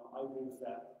 You know, I agree with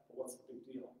that, but what's the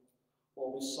big deal?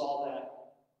 Well, we saw that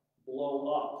blow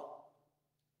up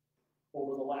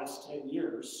over the last 10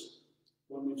 years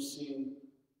when we've seen,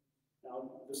 now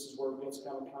this is where it gets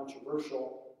kind of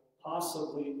controversial,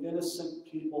 possibly innocent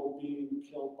people being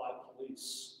killed by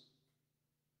police.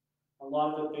 A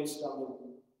lot of it based on the,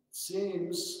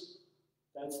 seems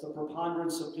that's the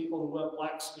preponderance of people who have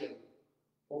black skin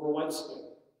over white skin.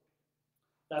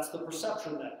 That's the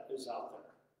perception that is out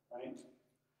there, right?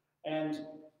 And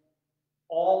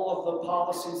all of the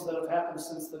policies that have happened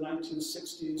since the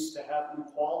 1960s to have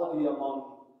equality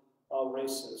among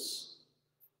races,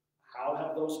 how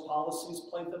have those policies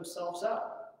played themselves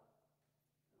out?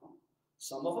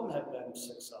 Some of them have been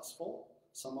successful,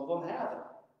 some of them haven't.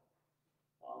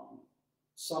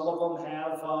 Some of them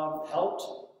have helped,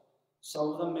 some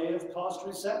of them may have caused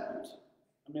resentment.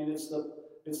 I mean, it's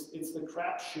the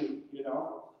crapshoot, you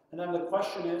know? And then the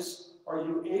question is, are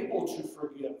you able to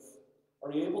forgive?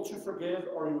 Are you able to forgive,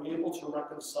 or are you able to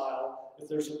reconcile if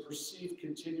there's a perceived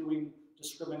continuing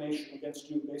discrimination against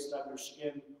you based on your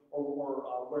skin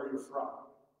or where you're from?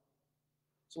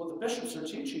 So what the bishops are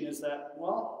teaching is that,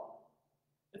 well,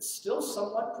 it's still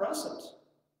somewhat present.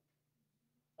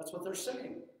 That's what they're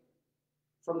saying.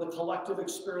 From the collective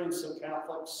experience of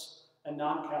Catholics and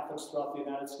non-Catholics throughout the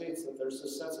United States, that there's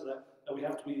this sense of that we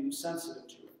have to be sensitive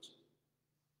to it.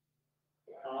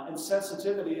 And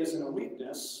sensitivity isn't a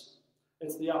weakness.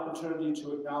 It's the opportunity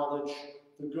to acknowledge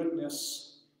the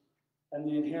goodness and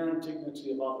the inherent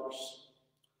dignity of others.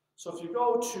 So if you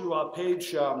go to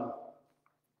page,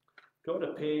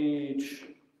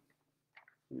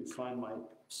 let me find my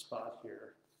spot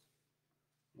here.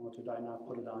 Or did I not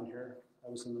put it on here? I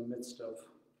was in the midst of,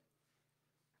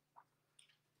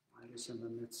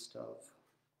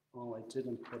 oh, I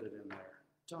didn't put it in there.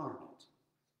 Darn it.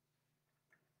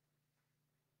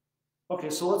 Okay,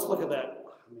 so let's look at that.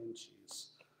 I mean, geez,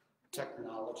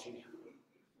 technology.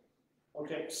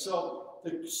 Okay, so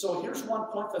here's one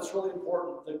point that's really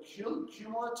important. The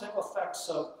cumulative effects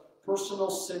of personal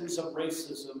sins of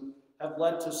racism have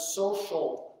led to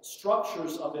social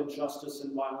structures of injustice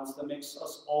and violence that makes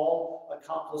us all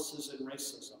accomplices in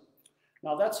racism.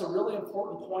 Now, that's a really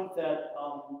important point that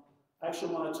I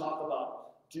actually want to talk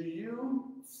about. Do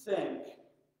you think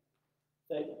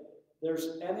that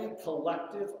there's any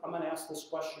collective, I'm going to ask this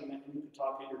question and you can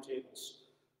talk at your tables.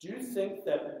 Do you think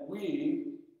that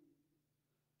we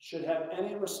should have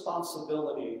any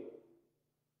responsibility,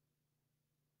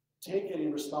 take any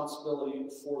responsibility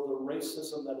for the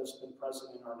racism that has been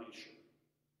present in our nation?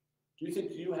 Do you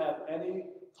think you have any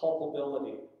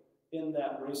culpability in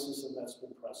that racism that's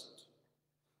been present?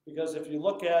 Because if you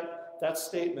look at that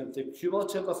statement, the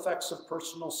cumulative effects of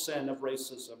personal sin of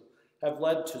racism have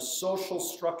led to social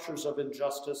structures of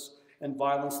injustice and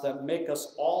violence that make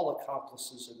us all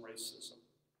accomplices in racism.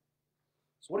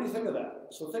 So what do you think of that?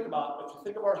 So think about, if you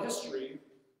think of our history,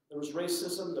 there was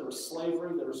racism, there was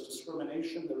slavery, there was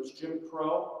discrimination, there was Jim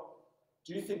Crow.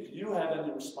 Do you think you have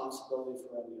any responsibility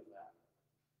for any of that?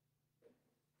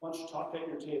 Why don't you talk at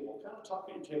your table? Kind of talk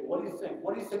at your table. What do you think?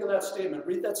 What do you think of that statement?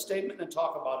 Read that statement and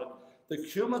talk about it. The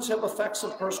cumulative effects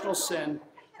of personal sin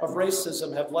of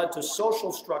racism have led to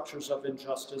social structures of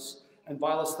injustice and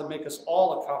violence that make us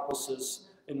all accomplices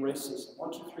in racism.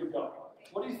 1, 2, 3, go.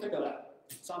 What do you think of that?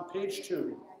 It's on page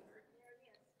 2.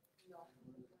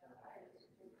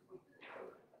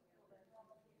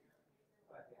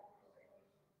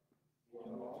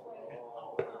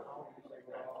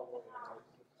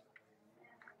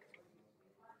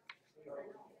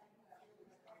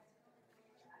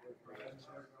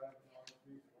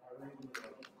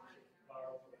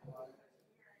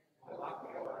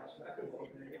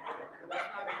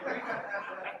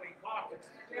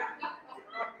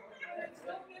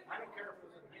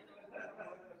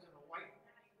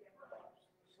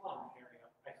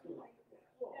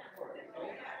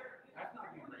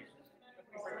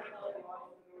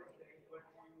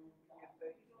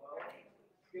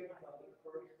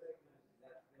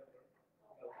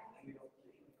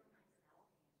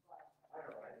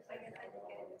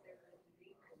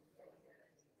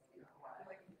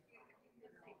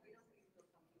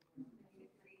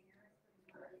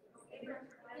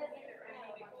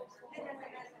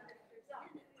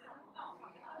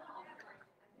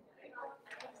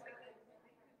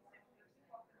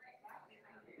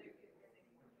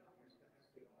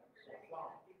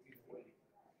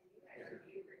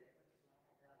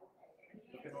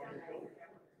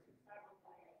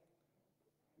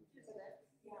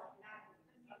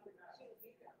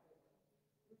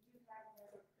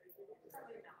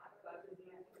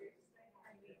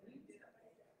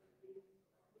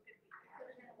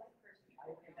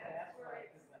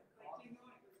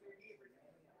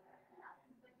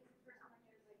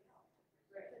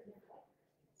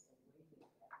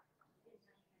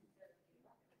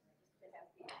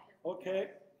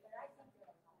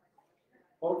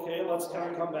 Okay, let's kind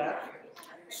of come back.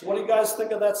 So what do you guys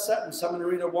think of that sentence? I'm going to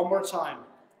read it one more time.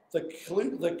 The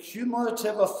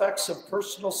cumulative effects of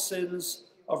personal sins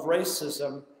of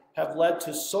racism have led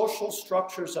to social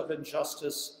structures of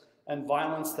injustice and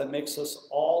violence that makes us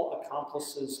all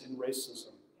accomplices in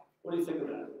racism. What do you think of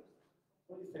that?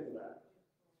 What do you think of that?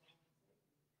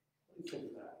 What do you think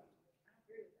of that?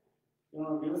 You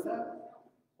don't agree with that?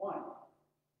 Why?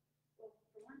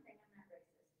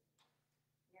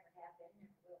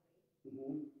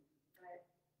 Mm-hmm. But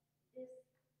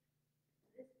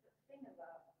this thing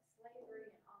about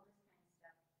slavery and all this kind of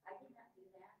stuff, I did not do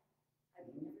that. I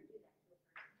would never do that to a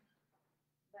person.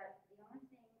 But the only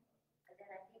thing that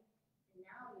I think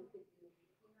now you could do,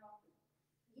 you know,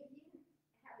 you didn't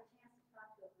have a chance to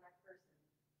talk to a black person.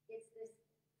 It's this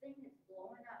thing that's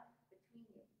blowing up between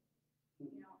you.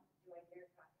 You know, do I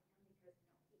dare talk to him because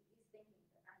he's thinking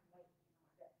that I'm white,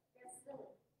 that's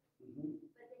silly. Mm-hmm.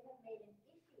 But they have made an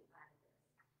issue out of this.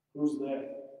 Who's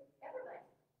they? Everybody.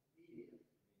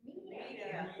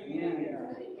 Media.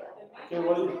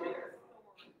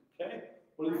 Okay,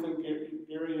 what do you think,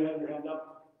 Gary? You had your hand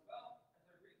up. Well, as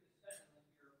I read the sentence,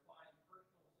 you're applying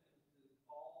personal sins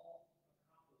to all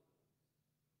accomplices.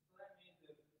 So that means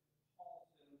if Paul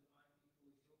says I'm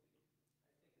equally guilty, I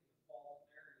think it's a false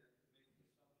narrative to make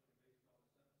the assumption based on the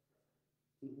sentence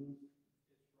structure. Mm-hmm.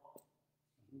 It's wrong.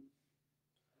 Mm-hmm.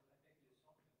 I think the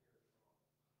assumption here is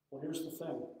wrong. Well, here's the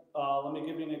thing. Let me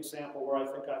give you an example where I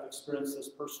think I've experienced this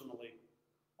personally.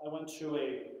 I went to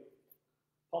a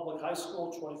public high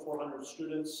school, 2,400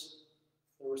 students.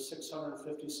 There were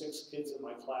 656 kids in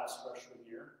my class freshman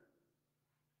year.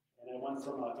 And I went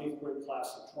from an 8th grade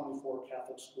class of 24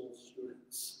 Catholic school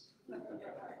students. That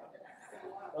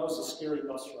was a scary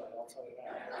bus ride, I'll tell you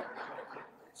that.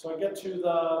 So I get to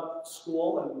the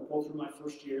school and go through my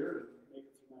first year, and make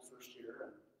it through my first year,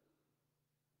 and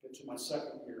get to my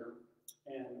second year.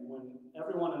 And when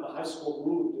everyone in the high school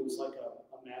moved, it was like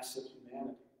a massive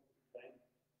humanity. Okay?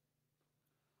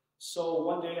 So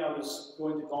one day I was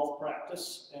going to golf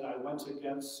practice, and I went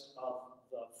against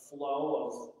the flow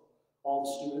of all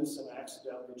the students, and I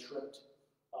accidentally tripped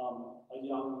a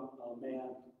young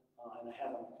man, and I had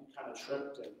him, he kind of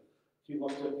tripped, and he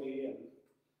looked at me, and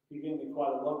he gave me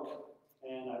quite a look,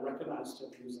 and I recognized him.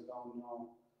 He was like, oh no,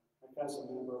 that guy's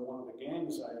a member of one of the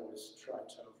gangs I always tried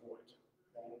to avoid.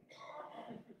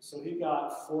 Okay? So he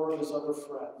got 4 of his other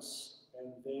friends,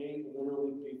 and they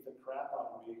literally beat the crap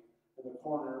out of me in the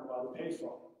corner by the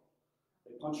payphone.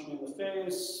 They punched me in the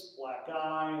face, black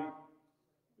eye.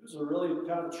 It was a really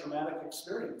kind of traumatic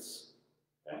experience.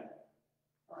 Okay?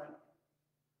 All right.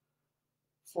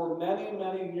 For many,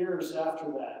 many years after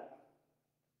that,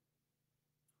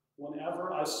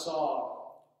 whenever I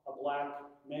saw a black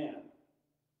man,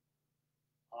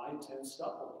 I tensed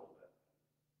up a little bit.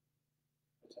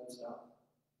 I tensed up.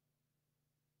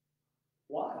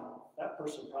 Why? That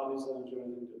person probably isn't going to do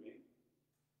anything to me.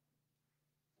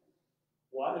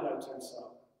 Why did I tense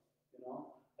up? You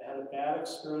know, I had a bad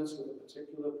experience with a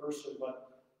particular person,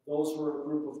 but those were a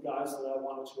group of guys that I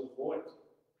wanted to avoid.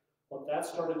 But that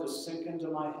started to sink into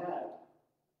my head.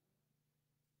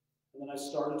 And then I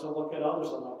started to look at others.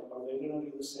 I'm like, are they going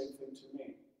to do the same thing to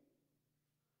me?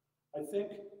 I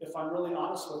think, if I'm really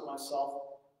honest with myself,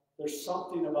 there's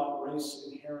something about race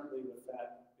inherently with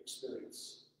that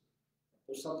experience.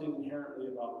 There's something inherently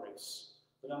about race.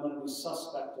 That I'm going to be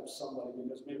suspect of somebody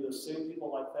because maybe the same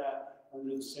people like that are going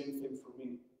to do the same thing for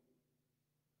me.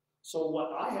 So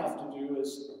what I have to do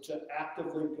is to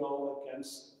actively go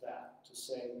against that, to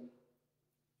say,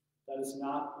 that is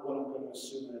not what I'm going to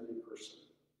assume in every person.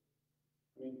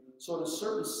 I mean, so in a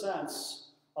certain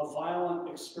sense, a violent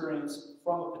experience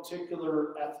from a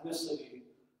particular ethnicity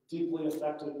deeply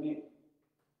affected me.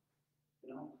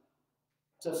 You know?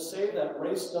 To say that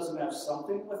race doesn't have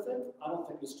something with it, I don't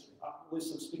think is true. At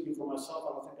least I'm speaking for myself,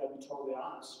 I don't think I'd be totally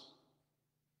honest.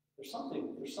 There's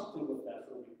something with that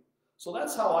for me. So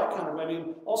that's how I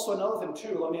mean, also another thing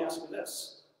too, let me ask you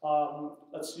this.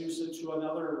 Let's use it to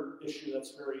another issue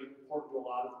that's very important to a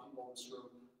lot of people in this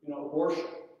room. You know, abortion.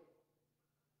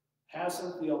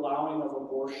 Hasn't the allowing of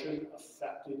abortion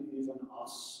affected even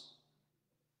us?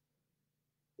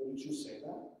 Wouldn't you say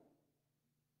that?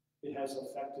 It has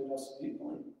affected us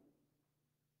deeply.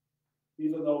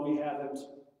 Even though we haven't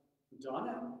done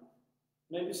it.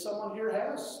 Maybe someone here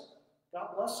has.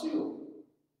 God bless you.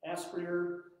 Ask for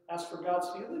God's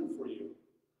healing for you.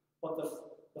 But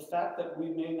the fact that we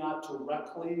may not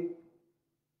directly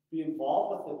be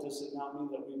involved with it, does it not mean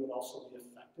that we would also be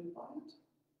affected by it?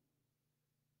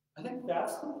 I think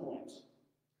that's the point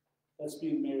that's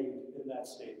being made in that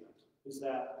statement, is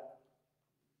that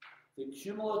the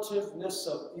cumulativeness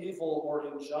of evil or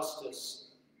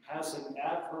injustice has an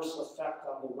adverse effect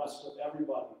on the rest of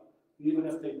everybody, even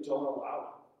if they don't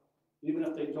allow it, even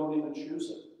if they don't even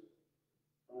choose it.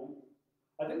 Right?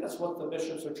 I think that's what the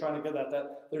bishops are trying to get at,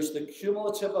 that there's the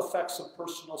cumulative effects of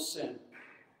personal sin.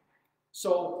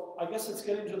 So I guess it's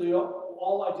getting to the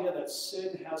whole idea that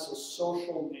sin has a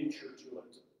social nature to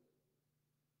it.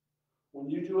 When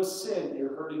you do a sin,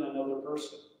 you're hurting another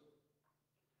person.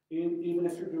 Even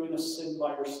if you're doing a sin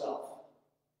by yourself,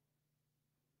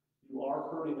 you are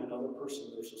hurting another person.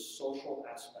 There's a social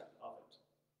aspect of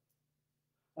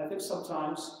it. I think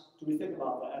sometimes, do we think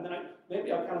about that? And then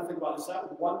maybe I kind of think about, is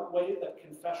that one way that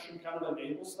confession kind of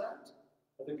enables that?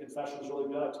 I think confession is really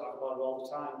good. I talk about it all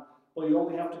the time. Well, you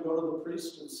only have to go to the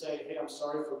priest and say, hey, I'm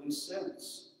sorry for these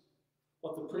sins.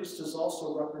 But the priest is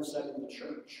also representing the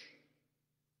church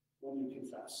when you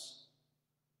confess.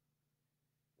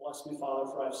 Bless me, Father,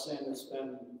 for I've sinned. It's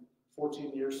been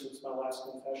 14 years since my last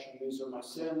confession. These are my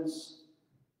sins.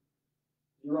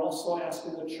 You're also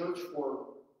asking the church for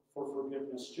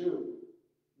forgiveness too,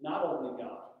 not only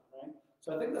God, right?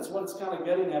 So I think that's what it's kind of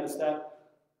getting at, is that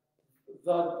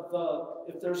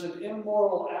if there's an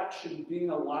immoral action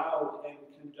being allowed and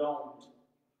condoned,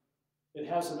 it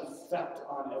has an effect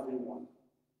on everyone.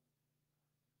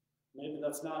 Maybe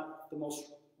that's not the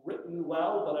most written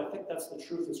well, but I think that's the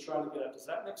truth it's trying to get at. Does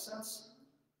that make sense?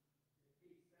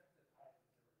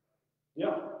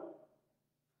 Yeah.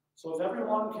 So if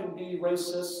everyone can be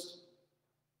racist,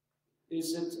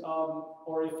 is it,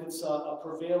 or if it's a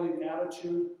prevailing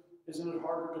attitude, isn't it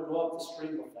harder to go up the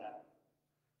street with that?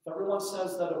 If everyone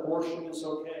says that abortion is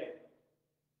okay,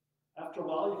 after a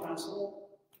while you kind of say, well,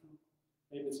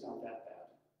 maybe it's not that bad,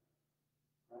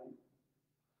 right?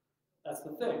 That's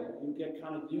the thing. You get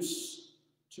kind of used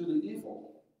to the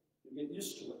evil. You get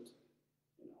used to it,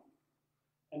 you know.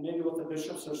 And maybe what the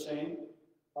bishops are saying,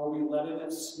 are we letting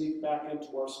it sneak back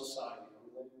into our society? Are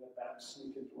we letting it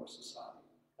sneak into our society?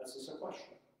 That's just a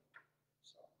question.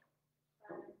 So,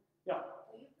 yeah.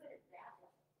 Well, you put it that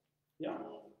way. Yeah. I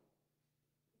mean,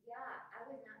 yeah, I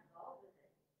was not involved with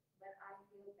it, but I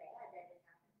feel bad that it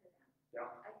happened to them. Yeah.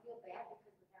 I feel bad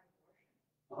because we have abortion.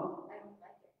 Uh-huh. I don't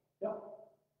like it. Yeah.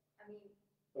 I mean,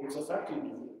 But it's affecting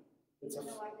you. It's even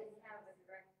though I didn't have a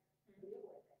direct deal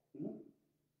with it.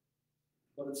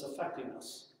 But it's affecting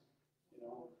us. You You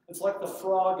know, it's like the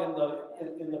frog in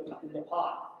the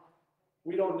pot.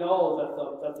 We don't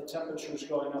know that the temperature is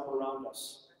going up around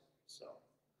us. So,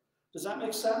 does that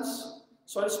make sense?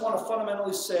 So I just want to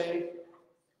fundamentally say,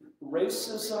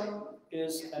 racism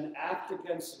is an act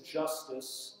against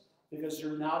justice because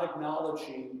you're not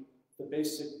acknowledging the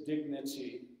basic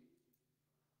dignity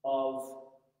of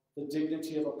a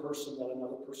person that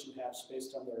another person has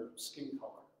based on their skin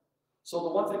color. So the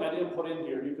one thing I didn't put in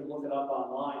here, you can look it up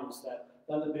online, is that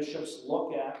then the bishops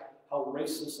look at how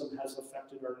racism has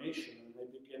affected our nation, and they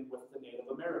begin with the Native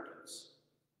Americans.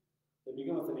 They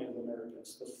begin with the Native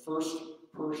Americans. The first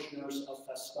parishioners of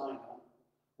Festina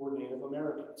were Native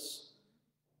Americans.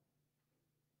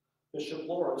 Bishop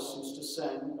Loris used to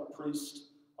send a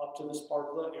priest up to this part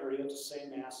of the area to say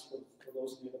Mass for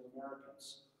those Native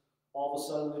Americans. All of a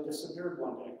sudden, they disappeared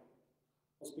one day.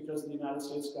 That's because the United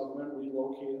States government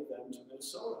relocated them to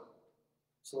Minnesota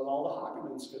so that all the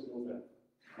Hockamans could move in.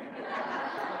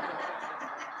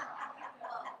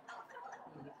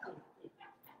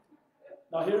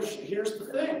 Now, here's the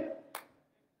thing.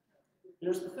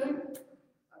 Here's the thing.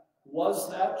 Was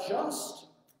that just?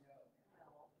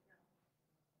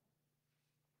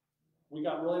 We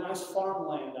got really nice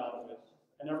farmland out of it.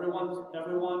 And everyone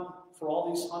for all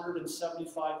these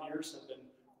 175 years have been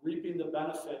reaping the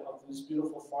benefit of these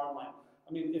beautiful farmland.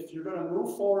 I mean, if you're going to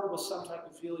move forward with some type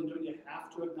of feeling, don't you have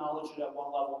to acknowledge it at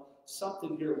one level?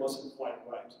 Something here wasn't quite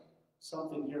right.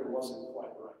 Something here wasn't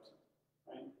quite right.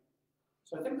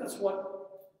 So I think that's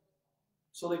what,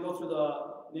 so they go through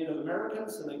the Native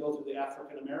Americans, then they go through the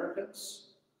African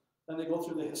Americans, then they go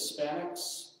through the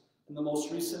Hispanics in the most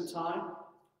recent time,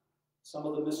 some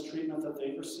of the mistreatment that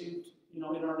they've received, in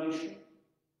our nation.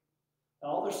 And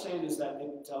all they're saying is that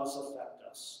it does affect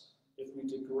us. If we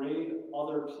degrade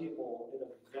other people, it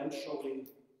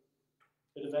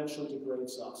eventually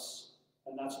degrades us.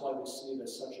 And that's why they see it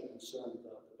as such a concern,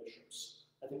 the bishops.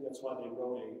 I think that's why they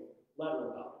wrote a letter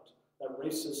about it. That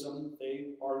racism,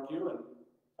 they argue, and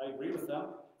I agree with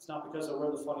them, it's not because I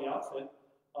wear the funny outfit,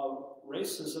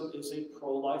 racism is a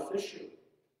pro-life issue.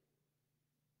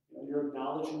 You're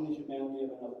acknowledging the humanity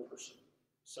of another person.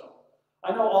 So,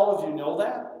 I know all of you know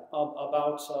that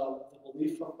about the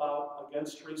belief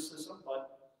against racism,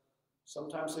 but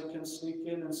sometimes it can sneak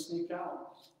in and sneak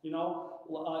out.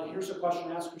 Here's a question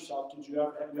to ask yourself: have you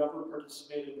ever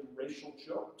participated in racial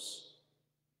jokes?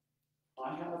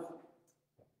 I have.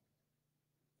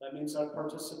 That means I've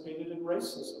participated in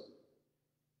racism.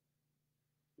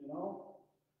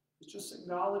 It's just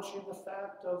acknowledging the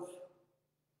fact of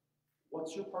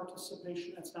what's your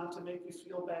participation. It's not to make you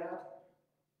feel bad.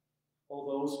 Oh,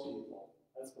 those people,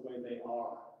 that's the way they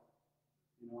are.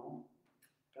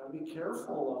 Got to be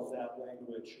careful of that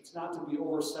language. It's not to be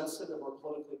oversensitive or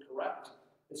politically correct.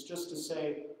 It's just to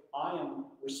say, I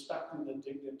am respecting the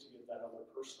dignity of that other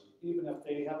person, even if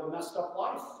they have a messed up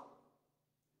life.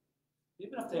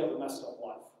 Even if they have a messed up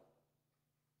life.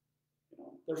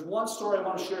 There's one story I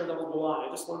want to share, then we'll go on.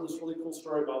 I just learned this really cool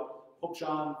story about Pope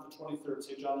John the 23rd,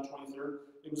 St. John the 23rd.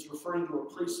 It was referring to a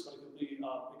priest, but it could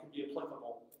be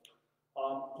applicable.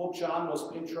 Pope John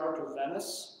was Patriarch of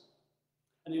Venice,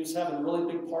 and he was having a really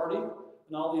big party,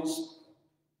 and all these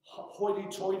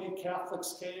hoity-toity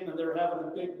Catholics came, and they were having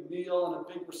a big meal and a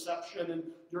big reception,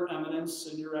 and Your Eminence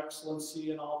and Your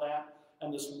Excellency and all that.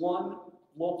 And this one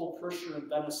local parishioner in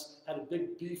Venice had a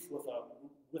big beef with a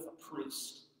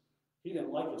priest. He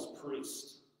didn't like his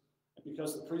priest, and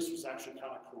because the priest was actually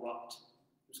kind of corrupt.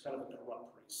 He was kind of a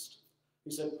corrupt priest.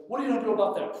 He said, "What are you going to do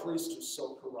about that priest who's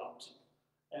so corrupt?"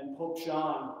 And Pope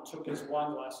John took his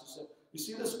wine glass and said, "You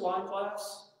see this wine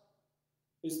glass?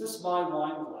 Is this my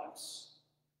wine glass?"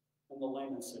 And the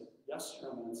layman said, "Yes,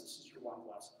 Your Eminence, this is your wine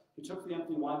glass." He took the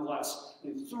empty wine glass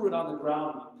and he threw it on the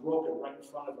ground and he broke it right in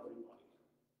front of everybody.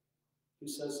 He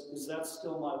says, "Is that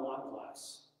still my wine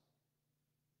glass?"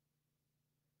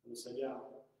 And they said, "Yeah.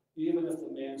 Even if the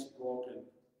man's broken,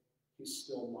 he's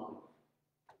still mine.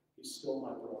 He's still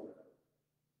my brother.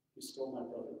 He's still my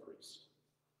brother priest."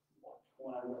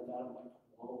 When I read that, I'm like,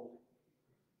 whoa,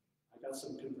 I got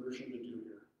some conversion to do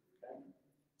here. Okay?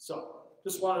 So,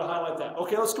 just wanted to highlight that.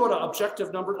 Okay, let's go to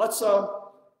objective number. Let's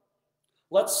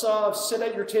sit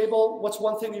at your table. What's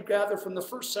one thing you gather from the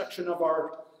first section of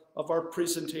our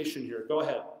presentation here? Go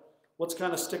ahead. What's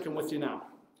kind of sticking with you now?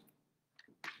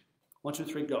 1, 2,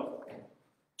 3, go.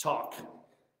 Talk.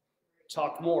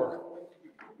 Talk more.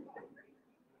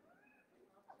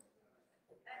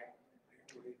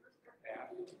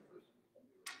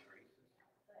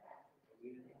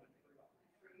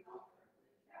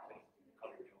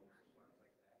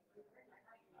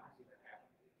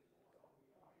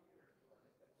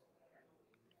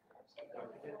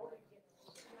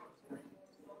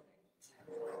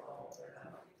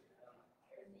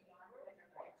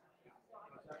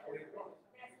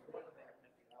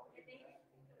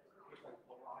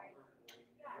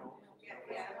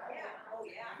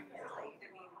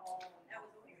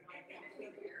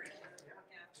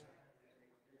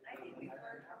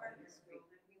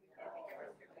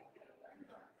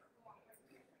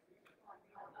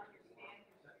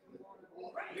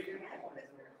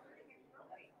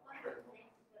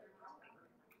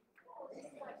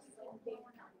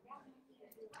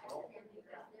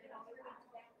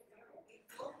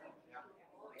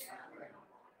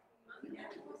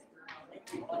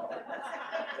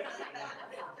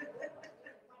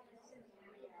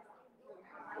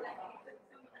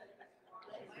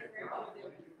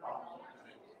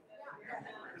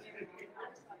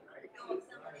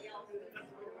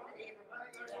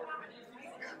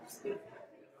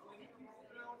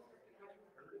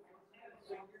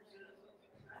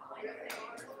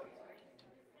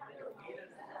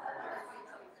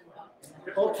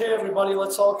 Okay, everybody,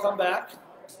 let's all come back.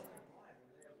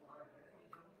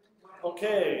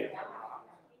 Okay.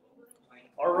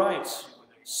 All right.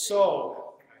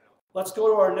 So let's go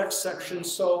to our next section.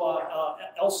 So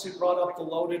Elsie brought up the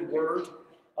loaded word,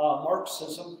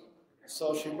 Marxism.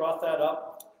 So she brought that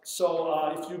up.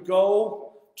 So if you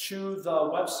go to the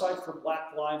website for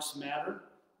Black Lives Matter,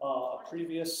 a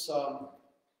previous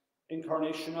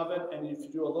incarnation of it, and if you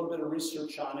do a little bit of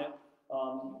research on it,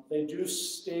 they do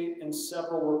state in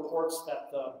several reports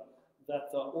that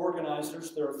the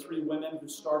organizers, there are 3 women who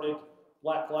started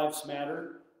Black Lives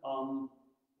Matter,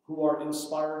 who are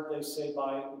inspired, they say,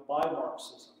 by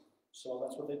Marxism. So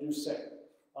that's what they do say.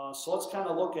 So let's kind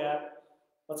of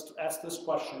let's ask this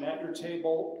question. At your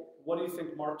table, what do you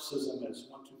think Marxism is?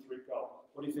 1, 2, 3, go.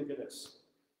 What do you think it is?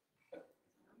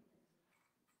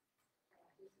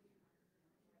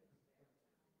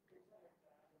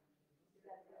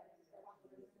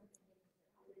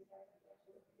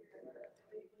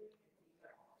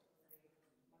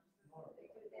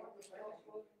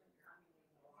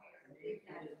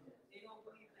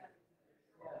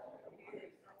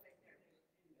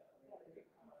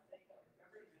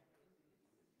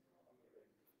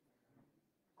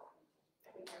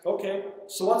 Okay,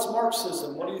 so what's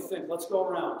Marxism? What do you think? Let's go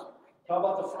around. How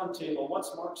about the front table?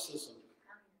 What's Marxism?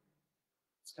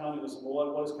 It's communism.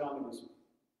 Well, what is communism?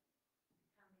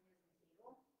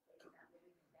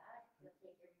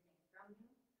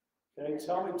 Okay,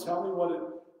 tell me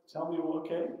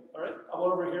okay, all right, how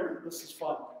about over here? This is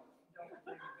fun.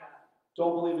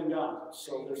 Don't believe in God.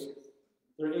 So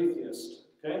they're atheists,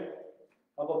 okay?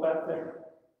 How about back there?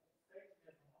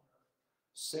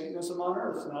 Satanism on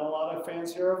earth. Not a lot of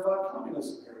fans here of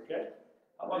communism here, okay?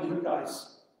 How about you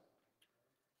guys?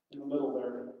 In the middle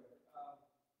there.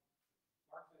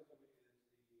 Marxism is the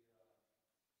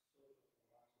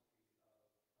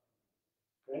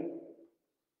Okay,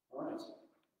 all right.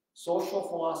 Social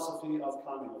philosophy of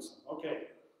communism. Okay.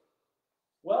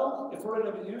 Well, if we're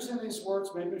going to be using these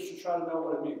words, maybe we should try to know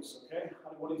what it means, okay?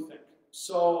 What do you think?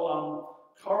 So,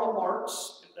 Karl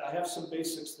Marx, I have some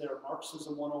basics there,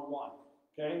 Marxism 101,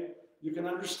 okay? You can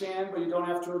understand, but you don't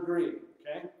have to agree,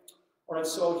 okay? All right,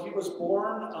 so he was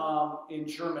born in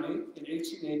Germany in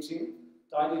 1818,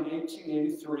 died in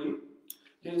 1883.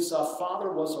 His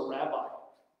father was a rabbi.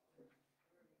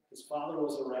 His father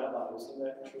was a rabbi. Isn't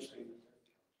that interesting?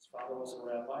 His father was a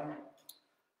rabbi.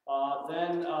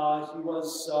 Then he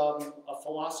was a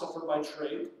philosopher by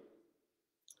trade.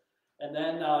 And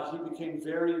then he became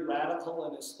very radical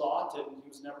in his thought, and he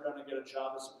was never going to get a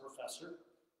job as a professor.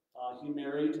 He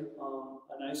married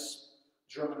a nice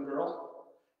German girl.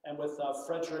 And with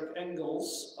Frederick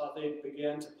Engels, they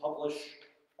began to publish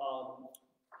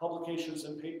publications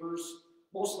and papers,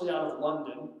 mostly out of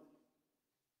London.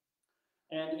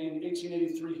 And in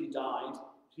 1883, he died.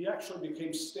 He actually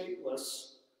became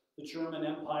stateless. The German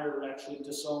Empire actually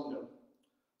disowned him.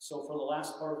 So for the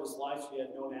last part of his life, he had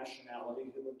no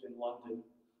nationality. He lived in London.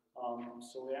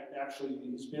 So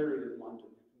he's buried in London.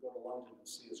 You can go to London and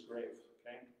see his grave,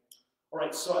 okay? All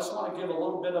right, so I just want to give a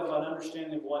little bit of an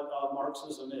understanding of what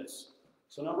Marxism is.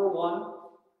 So number one,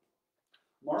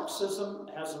 Marxism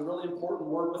has a really important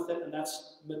word with it, and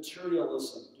that's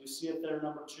materialism. Do you see it there,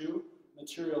 number 2?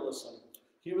 Materialism.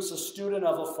 He was a student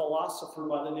of a philosopher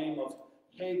by the name of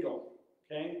Hegel,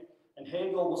 okay? And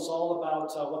Hegel was all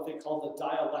about what they call the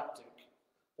dialectic,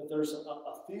 that there's a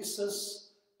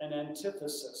thesis and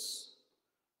antithesis,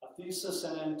 a thesis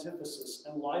and antithesis,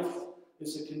 and life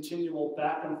is a continual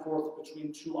back and forth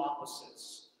between 2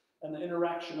 opposites, and the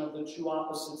interaction of the 2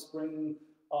 opposites bring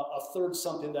a third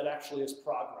something that actually is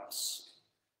progress,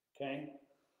 okay?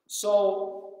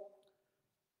 So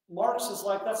Marx is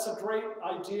like, that's a great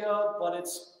idea, but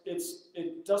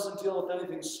it doesn't deal with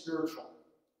anything spiritual.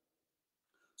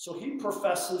 So he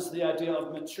professes the idea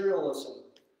of materialism,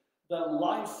 that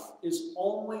life is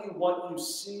only what you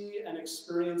see and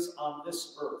experience on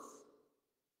this earth.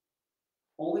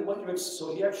 Only what you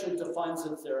so he actually defines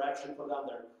it there, actually put it on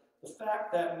there. The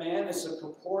fact that man is a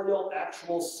corporeal,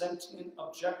 actual, sentient,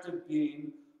 objective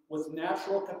being with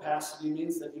natural capacity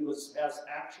means that he has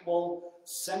actual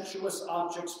sensuous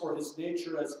objects for his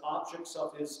nature as objects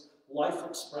of his life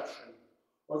expression,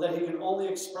 or that he can only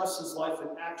express his life in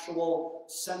actual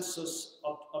sensus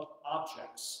of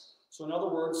objects. So in other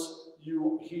words,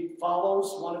 he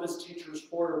follows one of his teachers,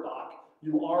 Feuerbach,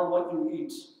 you are what you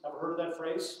eat. Ever heard of that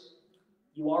phrase?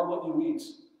 You are what you eat.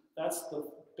 That's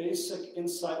the basic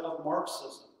insight of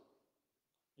Marxism.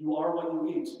 You are what you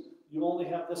eat. You only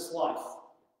have this life.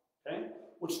 Okay?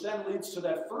 Which then leads to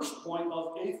that first point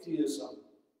of atheism.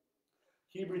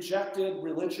 He rejected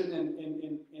religion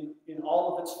in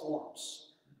all of its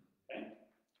forms. Okay?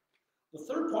 The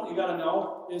third point you got to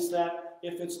know is that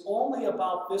if it's only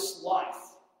about this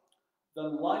life,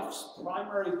 then life's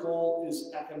primary goal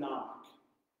is economic.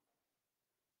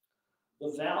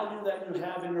 The value that you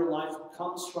have in your life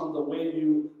comes from the way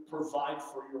you provide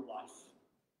for your life.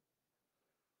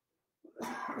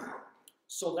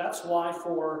 So that's why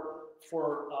for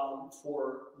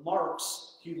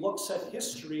Marx, he looks at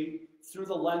history through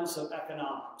the lens of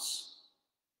economics.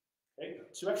 Okay?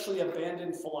 So he actually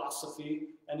abandoned philosophy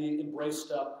and he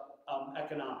embraced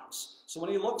economics. So when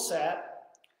he looks at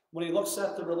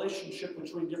the relationship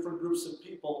between different groups of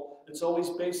people, it's always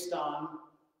based on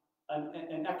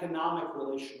an economic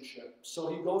relationship. So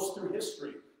he goes through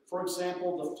history. For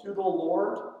example, the feudal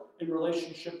lord in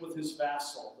relationship with his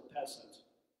vassal, the peasant,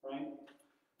 right?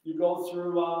 You go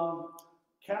through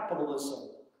capitalism,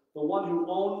 the one who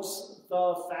owns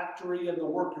the factory and the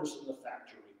workers in the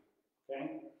factory,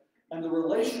 okay? And the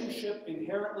relationship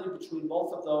inherently between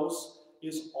both of those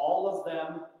is all of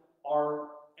them are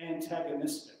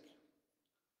antagonistic.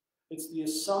 It's the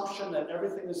assumption that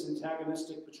everything is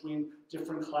antagonistic between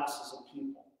different classes of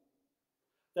people.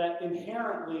 That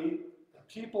inherently,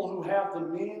 people who have the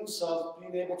means of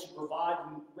being able to provide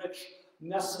and rich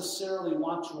necessarily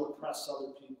want to oppress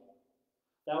other people.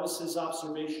 That was his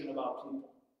observation about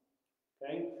people.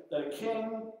 Okay? That a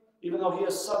king, even though he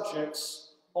has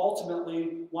subjects,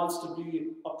 ultimately wants to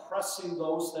be oppressing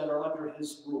those that are under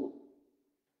his rule.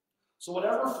 So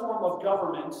whatever form of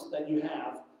government that you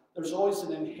have, there's always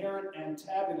an inherent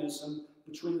antagonism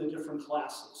between the different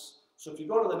classes. So if you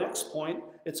go to the next point,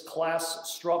 it's class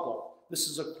struggle. This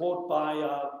is a quote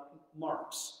by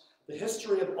Marx. The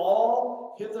history of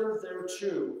all hither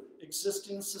thereto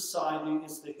existing society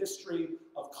is the history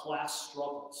of class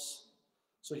struggles.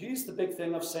 So he's the big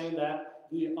thing of saying that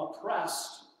the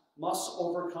oppressed must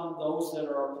overcome those that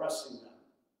are oppressing them.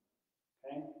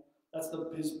 Okay? That's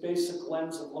his basic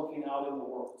lens of looking out in the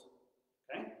world.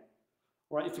 Okay?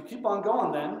 Right, if you keep on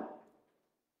going then,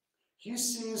 he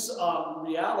sees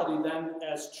reality then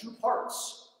as two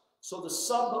parts. So the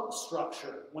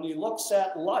substructure, when he looks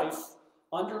at life,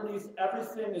 underneath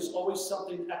everything is always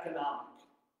something economic,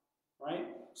 right?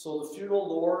 So the feudal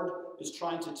lord is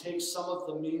trying to take some of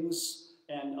the means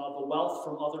and the wealth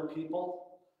from other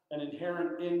people, an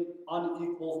inherent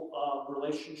unequal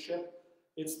relationship.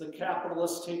 It's the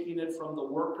capitalist taking it from the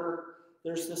worker.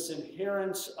 There's this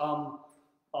inherent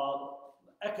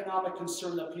economic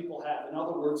concern that people have. In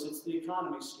other words, it's the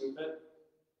economy, stupid.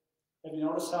 Have you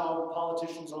noticed how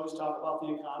politicians always talk about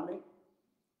the economy?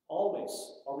 Always.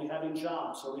 Are we having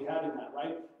jobs? Are we having that,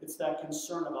 right? It's that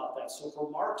concern about that. So for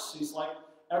Marx, he's like,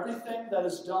 everything that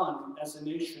is done as a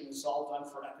nation is all done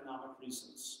for economic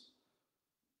reasons.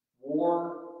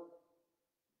 War,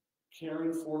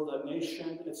 caring for the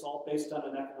nation, it's all based on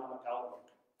an economic outlook.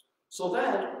 So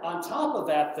then, on top of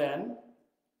that then,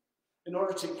 in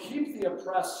order to keep the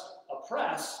oppressed,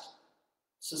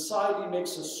 society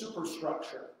makes a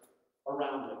superstructure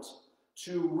around it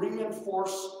to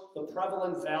reinforce the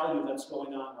prevalent value that's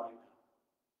going on right now.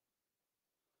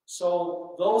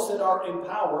 So those that are in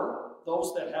power,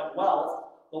 those that have wealth,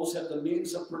 those that have the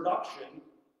means of production,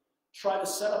 try to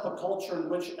set up a culture in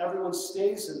which everyone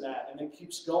stays in that and it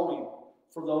keeps going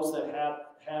for those that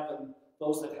have and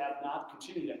those that have not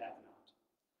continue to have not.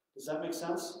 Does that make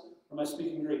sense? Or am I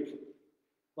speaking Greek?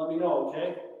 Let me know,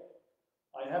 okay?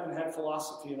 I haven't had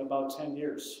philosophy in about 10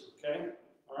 years, okay?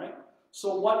 All right?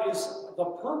 So what is the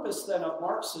purpose then of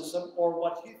Marxism, or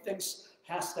what he thinks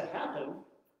has to happen,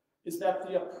 is that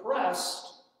the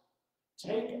oppressed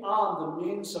take on the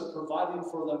means of providing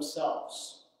for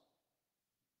themselves.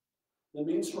 The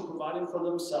means for providing for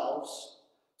themselves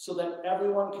so that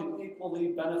everyone can equally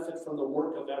benefit from the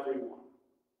work of everyone.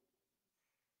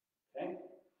 Okay?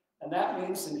 And that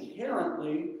means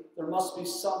inherently there must be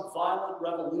some violent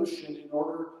revolution in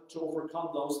order to overcome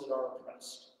those that are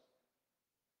oppressed.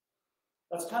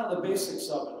 That's kind of the basics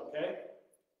of it, okay?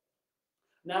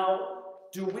 Now,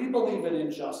 do we believe in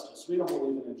injustice? We don't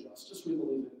believe in injustice. We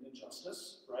believe in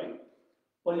injustice, right?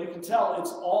 But you can tell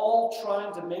it's all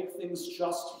trying to make things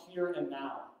just here and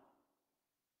now.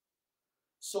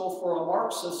 So for a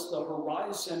Marxist, the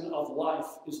horizon of life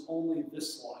is only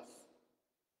this life.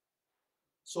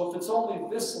 So if it's only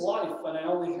this life and I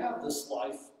only have this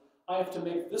life, I have to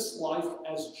make this life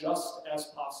as just as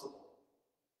possible.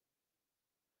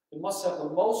 It must have the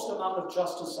most amount of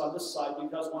justice on this side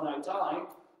because when I die,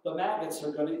 the maggots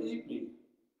are going to eat me.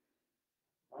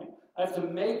 Right? I have to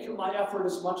make my effort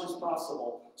as much as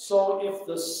possible. So if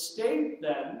the state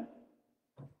then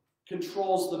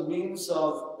controls the means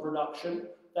of production,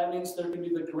 that means there can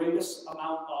be the greatest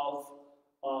amount of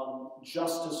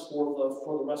justice for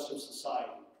the rest of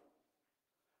society.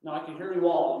 Now, I can hear you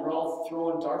all. You're all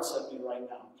throwing darts at me right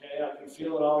now, okay? I can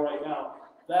feel it all right now.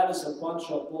 That is a bunch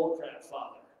of bullcrap,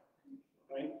 Father,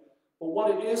 right? But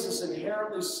what it is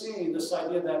inherently seeing this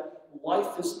idea that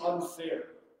life is unfair.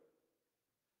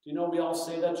 Do you know we all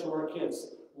say that to our kids?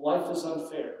 Life is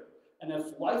unfair. And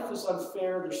if life is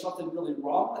unfair, there's something really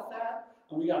wrong with that,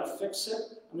 and we got to fix it,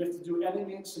 and we have to do any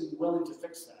means to be willing to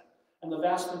fix that. And the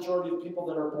vast majority of people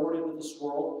that are born into this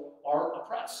world are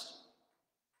oppressed.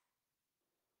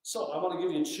 So I want to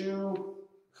give you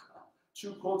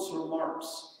two quotes from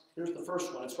Marx. Here's the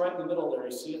first one. It's right in the middle there.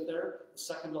 You see it there? The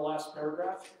second to last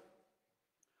paragraph.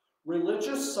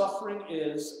 Religious suffering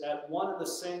is, at one and the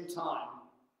same time,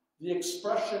 the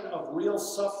expression of real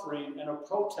suffering and a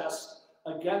protest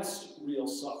against real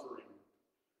suffering.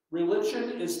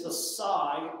 Religion is the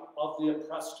sigh of the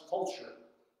oppressed culture,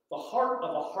 the heart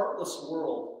of a heartless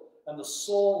world, and the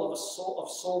soul of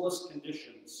soulless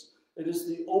conditions. It is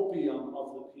the opium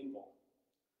of the people.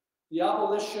 The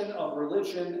abolition of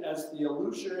religion as the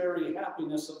illusionary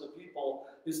happiness of the people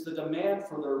is the demand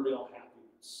for their real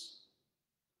happiness.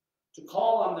 To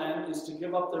call on them is to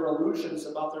give up their illusions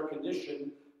about their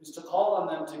condition, is to call on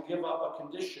them to give up a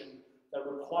condition that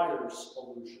requires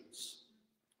illusions.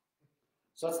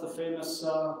 So that's the famous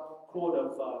quote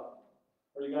of,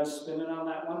 are you guys spinning on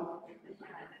that one?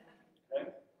 Okay.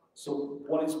 So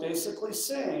what he's basically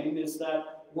saying is that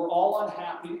we're all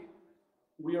unhappy,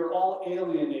 we are all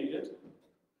alienated,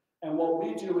 and what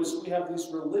we do is we have these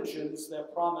religions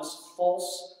that promise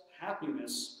false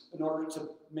happiness in order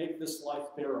to make this life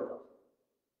bearable.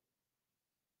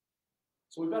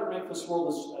 So we better make this world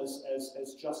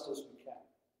as just as we can.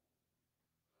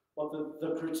 But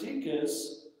the critique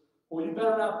is, well, you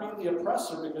better not be the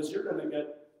oppressor because you're going to get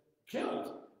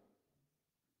killed.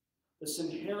 This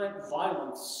inherent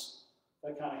violence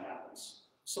that kind of happens.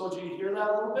 So do you hear that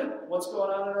a little bit? What's going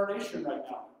on in our nation right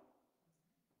now?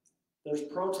 There's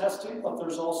protesting, but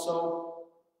there's also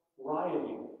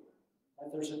rioting.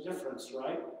 And there's a difference,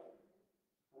 right?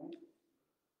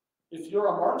 If you're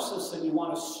a Marxist and you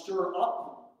want to stir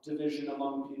up division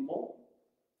among people,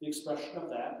 the expression of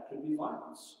that could be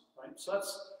violence, right? So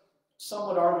that's, some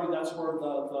would argue that's where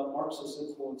the Marxist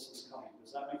influence is coming.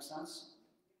 Does that make sense?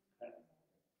 Okay.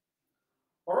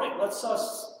 All right,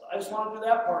 I just want to do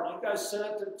that part. You guys sit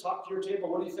and talk to your table.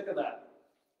 What do you think of that?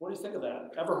 What do you think of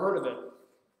that? Ever heard of it?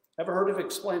 Ever heard of it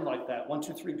explained like that? 1,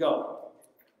 2, 3, go.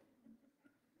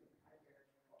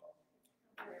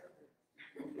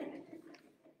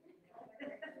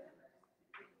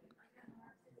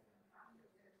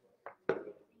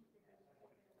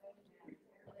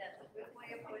 That's a good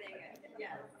way of putting it,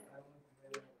 yes.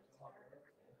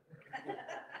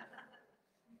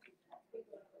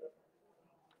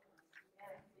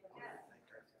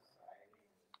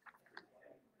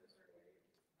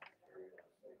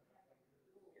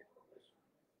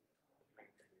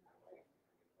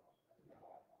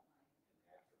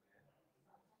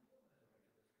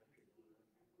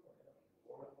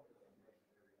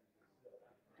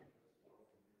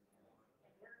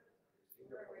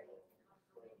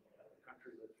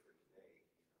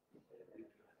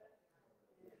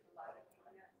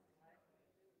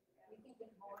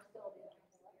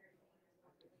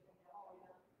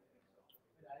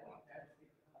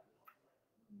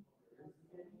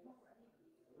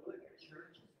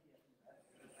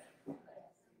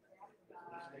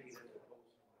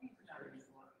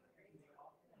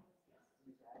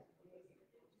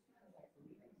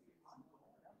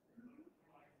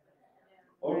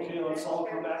 Okay, let's all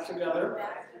come back together.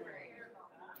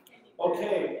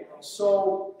 Okay,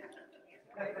 so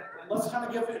let's kind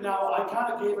of give it, now I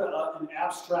kind of gave it an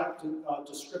abstract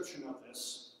description of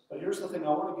this, but here's the thing, I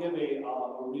want to give a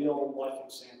real life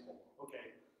example.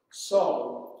 Okay,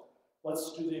 so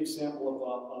let's do the example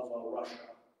of Russia.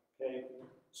 Okay,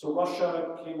 so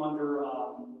Russia came under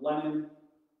Lenin,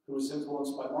 who was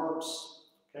influenced by Marx.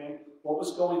 Okay, what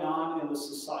was going on in the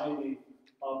society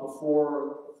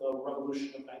before the revolution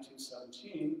of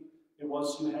 1917? It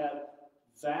was you had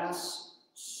vast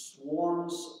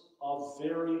swarms of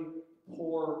very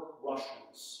poor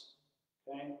Russians,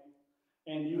 okay?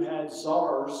 And you had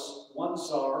czars, one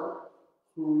czar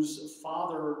whose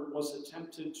father was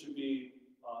attempted to be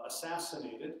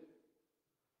assassinated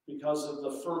because of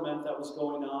the ferment that was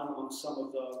going on among some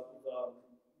of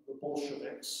the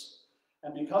Bolsheviks.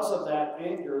 And because of that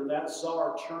anger, that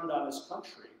czar turned on his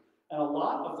country. And a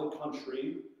lot of the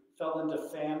country fell into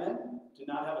famine, did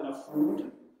not have enough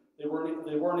food. They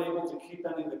weren't able to keep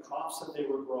any of the crops that they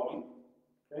were growing.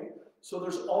 Okay? So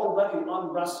there's already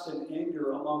unrest and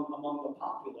anger among the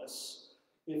populace.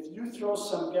 If you throw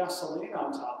some gasoline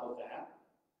on top of that,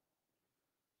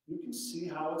 you can see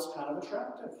how it's kind of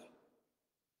attractive.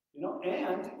 You know,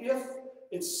 and if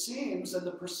it seems and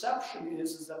the perception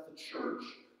is that the church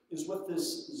is with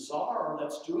this czar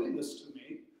that's doing this to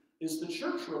me, is the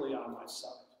church really on my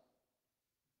side?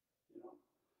 You know?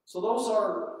 So those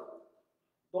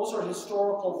are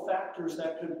historical factors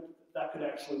that could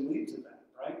actually lead to that,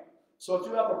 right? So if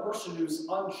you have a person who's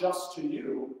unjust to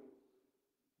you,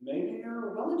 maybe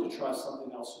you're willing to try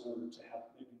something else in order to have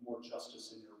maybe more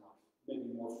justice in your life,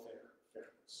 maybe more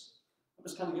fairness. I'm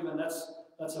just kind of giving,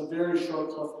 that's a very short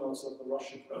cliff notes of the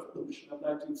Russian Revolution of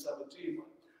 1917.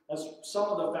 That's some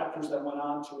of the factors that went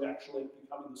on to actually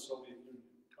becoming the Soviet Union.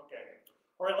 Okay.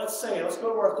 All right, let's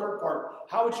go to our third part.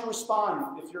 How would you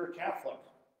respond if you're a Catholic?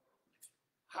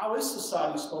 How is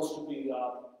society supposed to be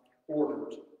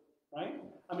ordered, right?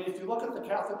 I mean, if you look at the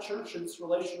Catholic Church and its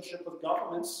relationship with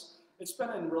governments, it's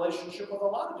been in relationship with a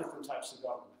lot of different types of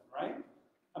government, right?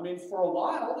 I mean, for a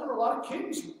while, there were a lot of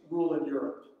kings ruling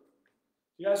Europe.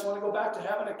 You guys want to go back to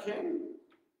having a king?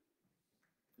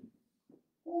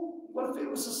 Well, what if it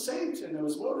was a saint and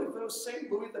what if it was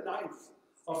Saint Louis IX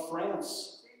of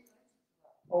France?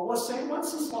 Or was Saint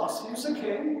Wenceslas? He was a king.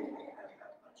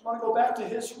 Do you want to go back to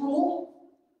his rule?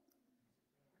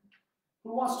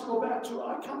 Who wants to go back to,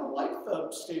 I kind of like the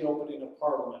state opening of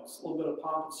parliaments. A little bit of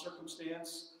pomp and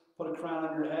circumstance, put a crown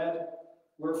on your head,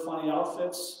 wear funny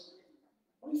outfits.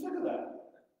 What do you think of that?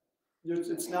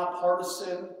 It's not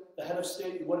partisan. The head of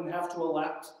state you wouldn't have to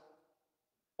elect.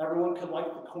 Everyone could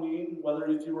like the queen, whether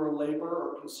if you were a labor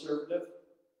or conservative.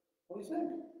 What do you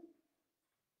think?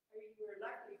 Or you were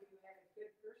lucky if you had a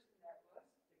good person that was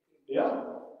the king. Yeah.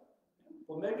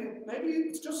 Well, maybe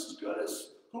it's just as good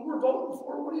as who we're voting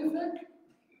for. What do you think?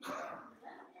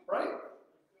 Right?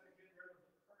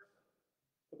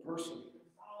 The person.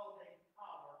 Consolidate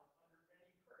power under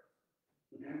any person.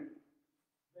 Mm-hmm.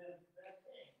 Then that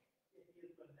king, if he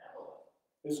is benevolent,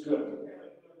 Is good. will have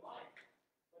a good life.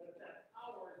 But if that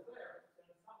power is there, then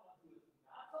someone who is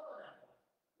not so benevolent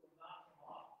will knock him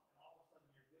off, and all of a sudden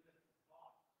your goodness is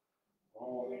gone.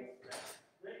 Oh. You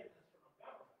expect greatness from a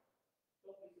government.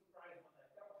 Don't be surprised when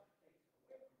that government takes it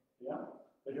away from you. Yeah.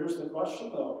 But here's the question,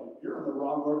 though. You're in the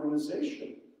wrong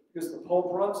organization because the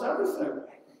Pope runs everything.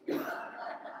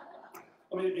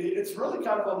 I mean, it's really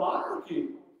kind of a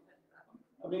monarchy.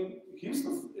 I mean,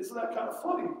 isn't that kind of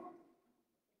funny?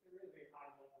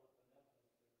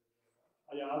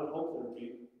 Yeah, I would hope there'd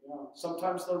be. Yeah.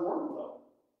 Sometimes there weren't, though.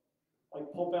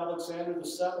 Like Pope Alexander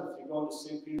VII, you go into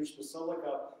St. Peter's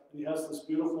Basilica, and he has this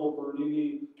beautiful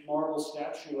Bernini marble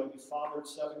statue, and he fathered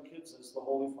 7 kids as the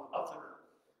Holy Father.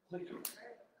 Like,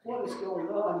 what is going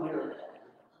on here?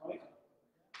 Right?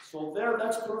 So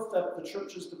that's proof that the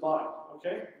church is divine.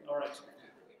 Okay? All right.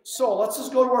 So let's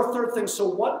just go to our third thing.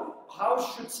 So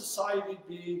how should society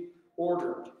be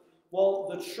ordered? Well,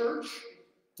 the church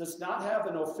does not have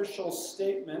an official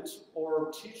statement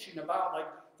or teaching about, like,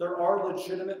 there are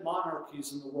legitimate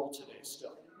monarchies in the world today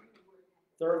still.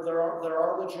 There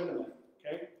are legitimate,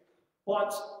 okay?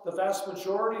 But the vast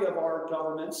majority of our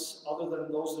governments, other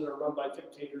than those that are run by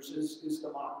dictators, is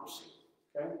democracy,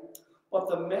 okay? But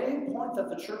the main point that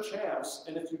the church has,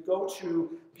 and if you go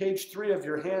to page 3 of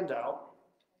your handout,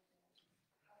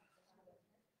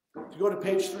 if you go to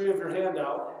page 3 of your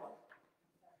handout,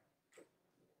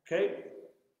 okay?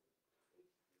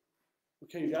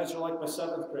 Okay, you guys are like my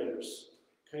 7th graders.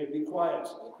 Okay, be quiet.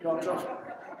 No, I'm joking.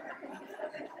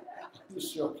 I'm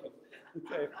just joking.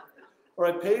 Okay. All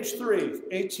right, page 3,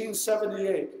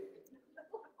 1878.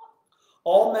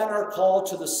 All men are called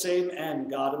to the same end,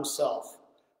 God himself.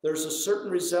 There's a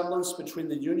certain resemblance between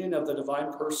the union of the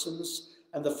divine persons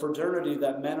and the fraternity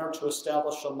that men are to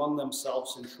establish among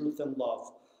themselves in truth and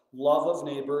love. Love of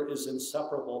neighbor is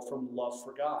inseparable from love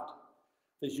for God.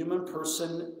 The human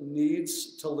person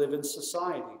needs to live in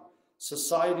society.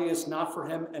 Society is not for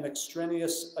him an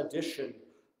extraneous addition,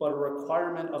 but a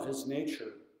requirement of his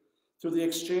nature. Through the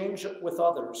exchange with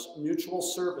others, mutual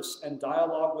service, and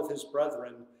dialogue with his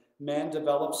brethren, man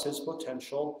develops his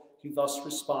potential. He thus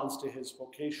responds to his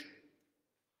vocation.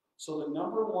 So the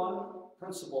number one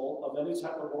principle of any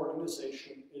type of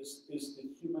organization is the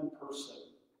human person.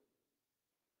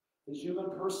 The human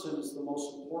person is the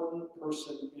most important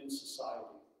person in society.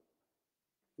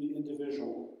 The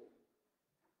individual.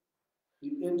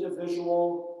 The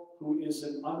individual who is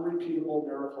an unrepeatable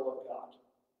miracle of God.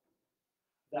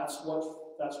 That's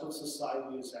what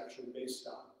society is actually based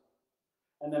on.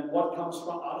 And then what comes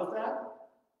out of that?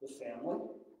 The family.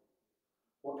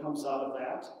 What comes out of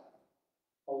that?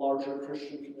 A larger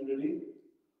Christian community.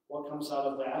 What comes out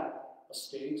of that? A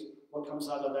state. What comes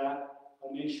out of that?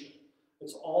 A nation.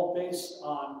 It's all based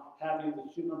on having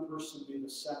the human person be the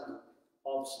center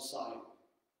of society,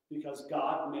 because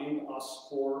God made us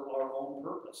for our own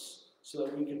purpose, so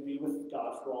that we can be with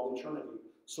God for all eternity.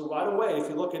 So right away, if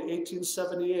you look at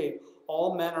 1878,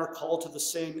 all men are called to the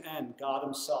same end, God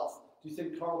himself. Do you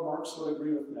think Karl Marx would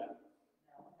agree with that?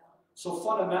 So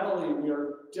fundamentally, we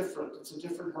are different. It's a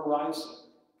different horizon.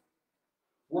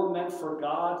 We're meant for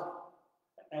God,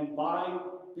 and by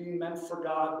being meant for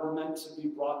God, we're meant to be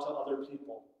brought to other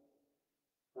people.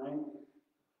 Right?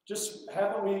 Just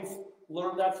haven't we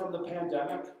learned that from the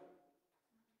pandemic?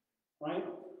 Right?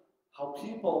 How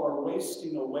people are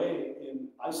wasting away in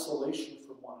isolation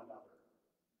from one another.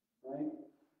 Right?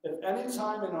 If any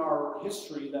time in our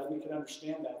history that we can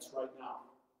understand that, it's right now.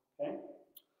 Okay?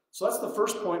 So that's the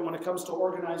first point when it comes to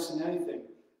organizing anything,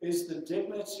 is the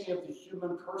dignity of the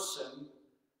human person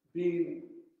being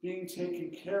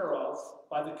taken care of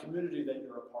by the community that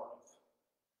you're a part of.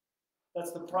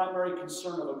 That's the primary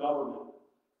concern of a government.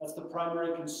 That's the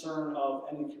primary concern of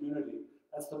any community.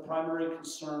 That's the primary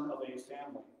concern of a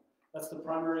family. That's the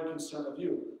primary concern of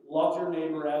you. Love your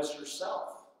neighbor as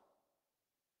yourself.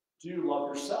 Do you love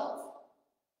yourself?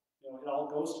 You know, it all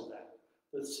goes to that.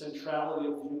 The centrality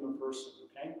of the human person,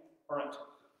 okay? All right.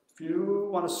 If you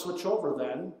want to switch over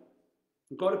then,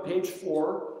 go to page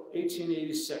 4,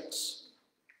 1886.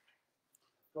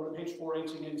 Go to page 4,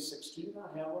 1886. Do you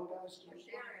not have one, guys?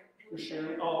 You're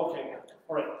sharing? Oh, okay.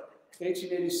 All right.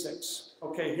 1886.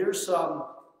 Okay, here's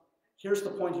the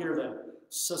point here then.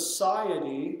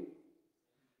 Society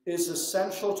is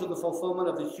essential to the fulfillment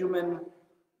of the human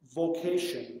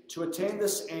vocation. To attain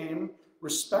this aim,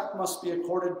 respect must be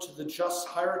accorded to the just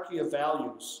hierarchy of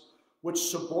values, which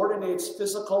subordinates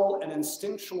physical and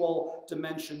instinctual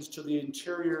dimensions to the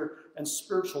interior and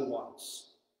spiritual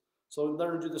ones. So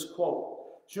let me do this quote.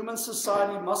 Human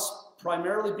society must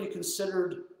primarily be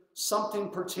considered something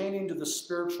pertaining to the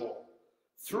spiritual.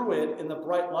 Through it, in the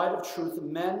bright light of truth,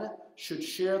 men should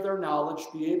share their knowledge,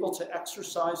 be able to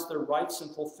exercise their rights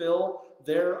and fulfill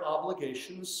their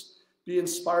obligations, be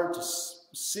inspired to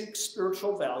seek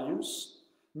spiritual values,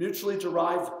 mutually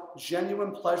derive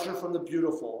genuine pleasure from the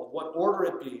beautiful, of what order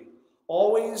it be,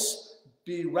 always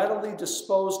be readily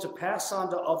disposed to pass on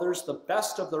to others the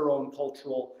best of their own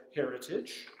cultural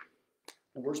heritage.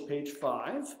 And where's page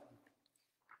 5?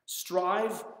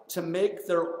 Strive to make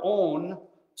their own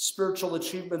spiritual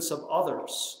achievements of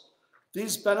others.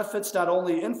 These benefits not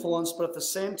only influence, but at the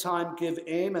same time give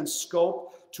aim and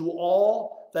scope to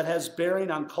all that has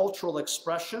bearing on cultural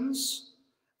expressions,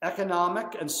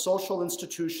 economic and social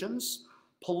institutions,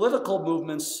 political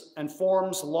movements and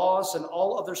forms, laws, and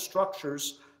all other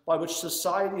structures by which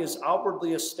society is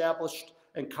outwardly established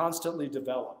and constantly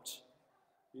developed.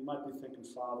 You might be thinking,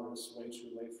 Father, it's way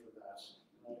too late for that.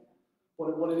 Right?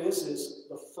 But what it is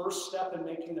the first step in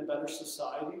making a better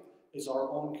society is our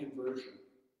own conversion.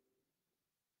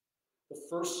 The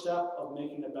first step of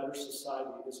making a better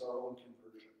society is our own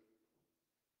conversion.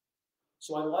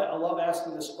 So I love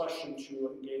asking this question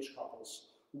to engaged couples.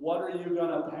 What are you going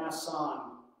to pass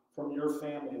on from your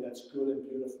family that's good and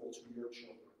beautiful to your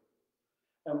children?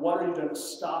 And what are you going to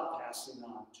stop passing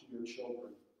on to your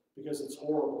children because it's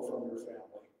horrible from your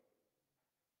family?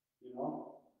 You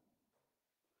know?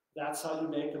 That's how you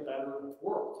make a better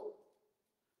world.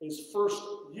 Is first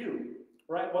you,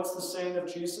 right? What's the saying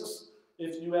of Jesus?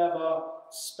 If you have a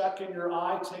speck in your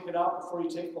eye, take it out before you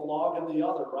take the log in the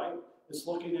other, right? It's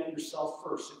looking at yourself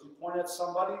first. If you point at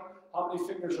somebody, how many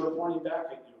fingers are pointing back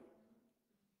at you?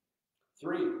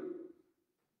 3.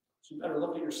 So you better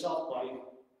look at yourself, buddy.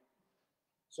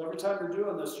 So every time you're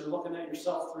doing this, you're looking at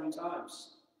yourself 3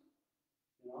 times.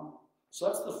 You know? So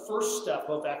that's the first step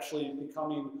of actually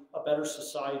becoming a better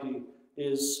society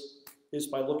is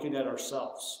by looking at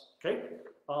ourselves. Okay?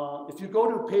 If you go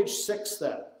to page 6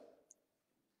 then,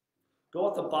 go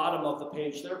at the bottom of the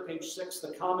page there, page 6,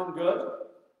 the common good.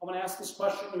 I'm going to ask this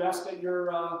question you asked at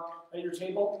your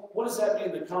table. What does that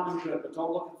mean, the common good? But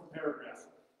don't look at the paragraph.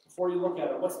 Before you look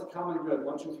at it, what's the common good?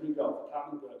 1, 2, 3, go. The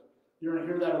common good. You're going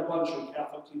to hear that a bunch in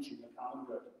Catholic teaching, the common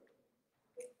good.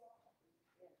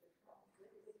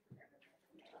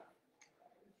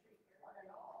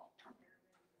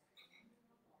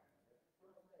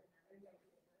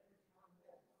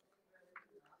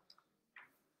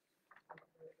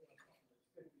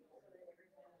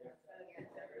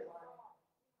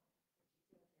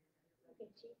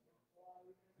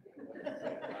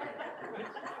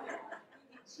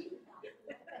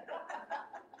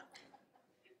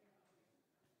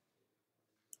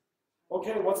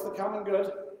 Okay, what's the common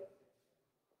good?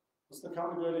 What's the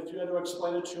common good? If you had to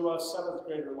explain it to a 7th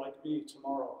grader like me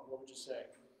tomorrow, what would you say?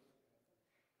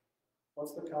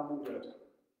 What's the common good?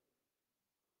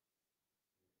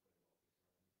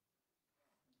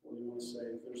 you want to say?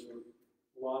 If there's the,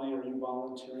 Lonnie, are you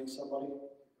volunteering somebody?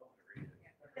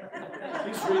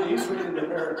 He's reading the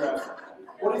paragraph.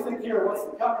 What do you think here? What's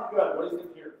the common good? What do you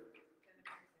think here?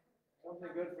 Something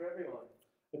good for everyone.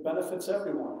 It benefits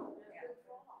everyone.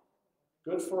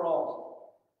 Good for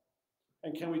all.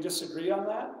 And can we disagree on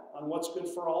that? On what's good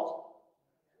for all?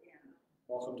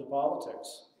 Welcome to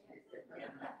politics.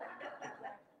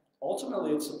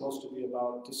 Ultimately, it's supposed to be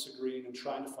about disagreeing and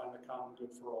trying to find the common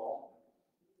good for all.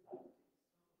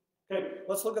 Okay,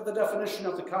 let's look at the definition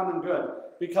of the common good,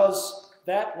 because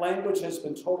that language has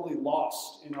been totally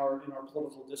lost in our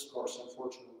political discourse,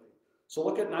 unfortunately. So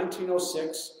look at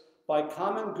 1906. By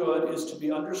common good is to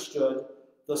be understood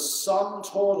the sum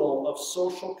total of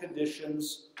social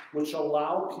conditions which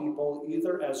allow people,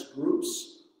 either as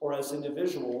groups or as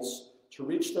individuals, to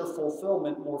reach their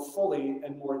fulfillment more fully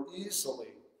and more easily.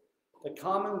 The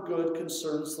common good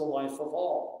concerns the life of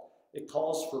all. It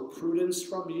calls for prudence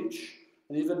from each,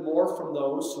 and even more from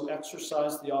those who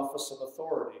exercise the office of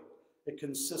authority. It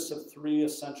consists of 3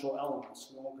 essential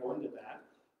elements. We won't go into that,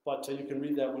 but you can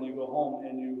read that when you go home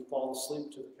and you fall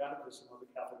asleep to the Catechism of the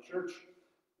Catholic Church.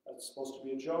 That's supposed to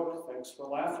be a joke. Thanks for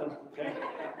laughing. Okay?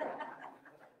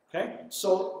 Okay?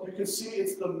 So you can see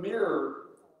it's the mirror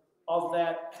of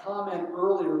that comment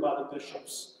earlier by the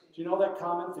bishops. Do you know that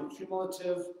comment? The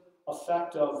cumulative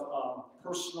effect of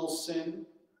personal sin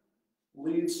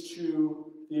leads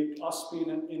to us being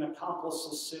an accomplice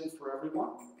of sin for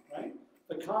everyone, right?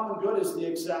 The common good is the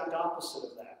exact opposite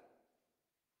of that.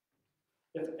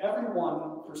 If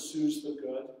everyone pursues the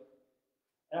good,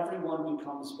 everyone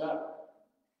becomes better.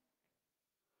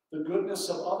 The goodness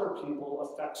of other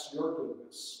people affects your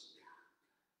goodness.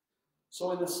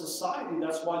 So in a society,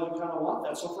 that's why you kind of want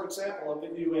that. So for example, I'll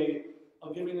give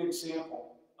you an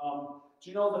example. Do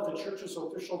you know that the church's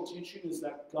official teaching is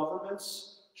that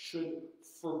governments should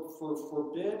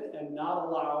forbid and not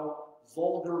allow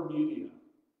vulgar media?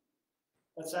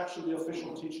 That's actually the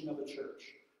official teaching of the church.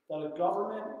 That a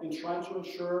government, in trying to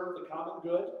ensure the common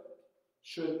good,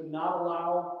 should not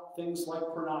allow things like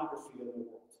pornography in the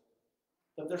world.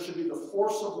 That there should be the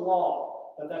force of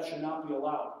law, that should not be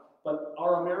allowed. But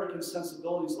our American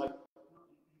sensibilities, like,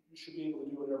 you should be able to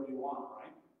do whatever you want,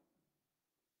 right?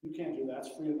 You can't do that. It's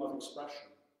freedom of expression,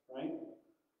 right?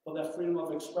 But that freedom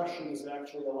of expression is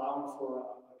actually allowing for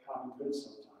a common good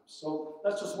sometimes. So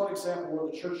that's just one example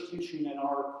where the church teaching and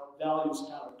our values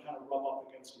kind of rub up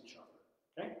against each other.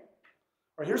 Okay?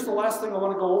 All right, here's the last thing I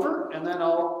want to go over, and then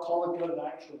I'll call it good and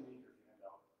actually read your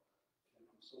handout.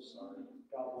 I'm so sorry.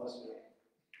 God bless you.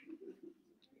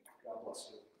 God bless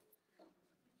you.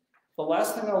 The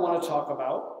last thing I want to talk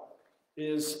about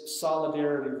is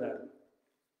solidarity then.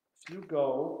 If you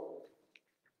go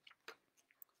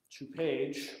to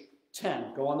page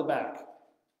 10, go on the back.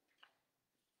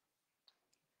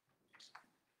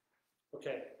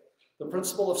 Okay, the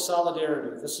principle of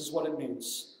solidarity, this is what it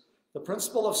means. The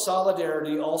principle of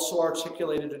solidarity, also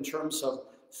articulated in terms of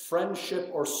friendship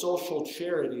or social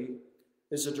charity,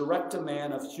 is a direct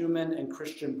demand of human and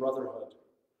Christian brotherhood.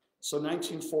 So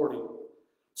 1940,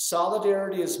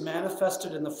 solidarity is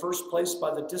manifested in the first place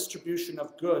by the distribution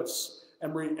of goods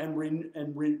and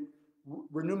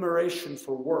remuneration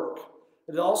for work.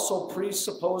 It also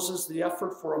presupposes the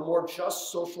effort for a more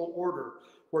just social order,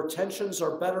 where tensions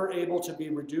are better able to be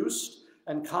reduced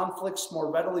and conflicts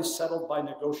more readily settled by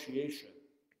negotiation.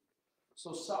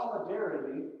 So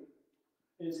solidarity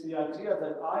is the idea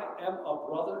that I am a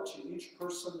brother to each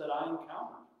person that I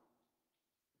encounter.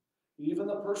 Even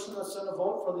the person that's going to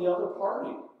vote for the other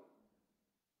party,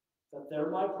 that they're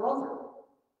my brother,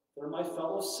 they're my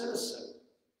fellow citizen.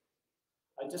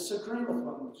 I disagree with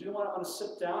them. Do you know what? I'm going to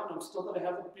sit down and I'm still going to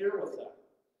have a beer with them.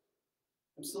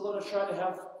 I'm still going to try to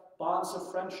have bonds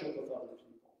of friendship with other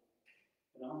people.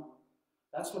 You know?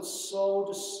 That's what's so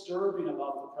disturbing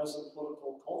about the present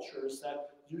political culture, is that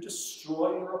you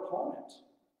destroy your opponent.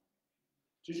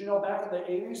 Did you know back in the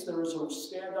 80s there was a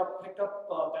stand-up pickup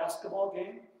basketball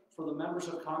game for the members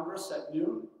of Congress at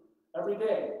noon every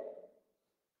day?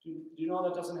 Do you know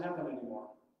that doesn't happen anymore?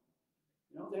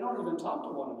 You know, they don't even talk to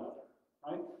one another,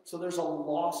 right? So there's a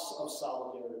loss of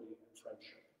solidarity and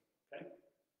friendship, okay?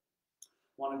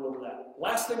 Want to go over that.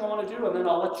 Last thing I want to do, and then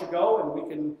I'll let you go, and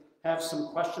we can have some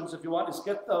questions if you want, is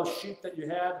get the sheet that you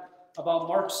had about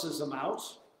Marxism out.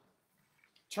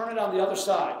 Turn it on the other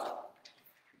side.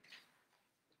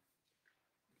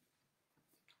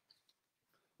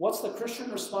 What's the Christian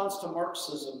response to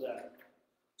Marxism then?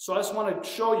 So I just want to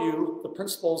show you the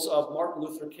principles of Martin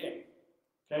Luther King.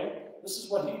 Okay? This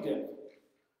is what he did.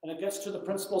 And it gets to the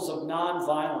principles of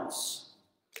nonviolence.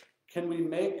 Can we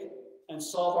make and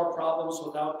solve our problems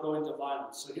without going to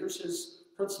violence? So here's his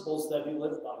principles that he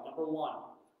lived by. Number one,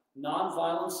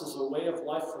 nonviolence is a way of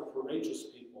life for courageous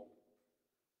people.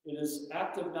 It is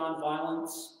active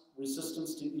nonviolence,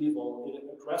 resistance to evil, it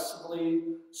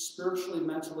aggressively, spiritually,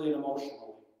 mentally, and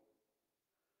emotionally.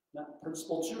 Now,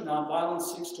 principle two,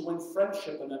 nonviolence seeks to win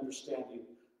friendship and understanding.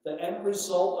 The end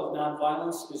result of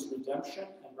nonviolence is redemption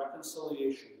and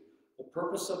reconciliation. The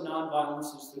purpose of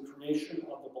nonviolence is the creation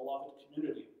of the beloved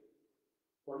community,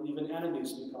 where even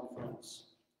enemies become friends.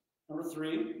 Number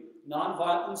three,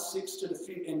 nonviolence seeks to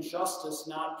defeat injustice,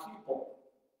 not people.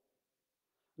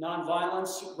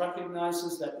 Nonviolence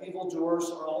recognizes that evildoers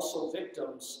are also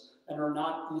victims and are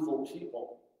not evil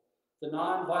people. The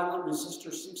nonviolent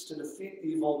resistor seeks to defeat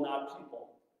evil, not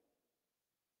people.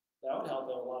 That would help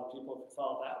out a lot of people if you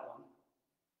follow that one.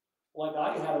 Like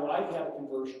I had a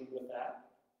conversion with that.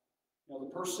 You know,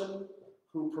 the person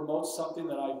who promotes something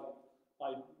that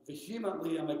I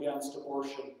vehemently am against,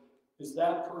 abortion, is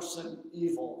that person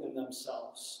evil in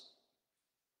themselves?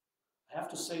 I have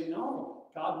to say no.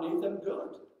 God made them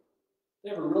good. They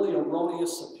have a really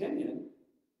erroneous opinion,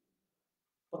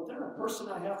 but they're a person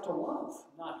I have to love,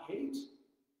 not hate.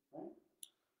 Right?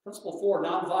 Principle four,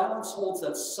 nonviolence holds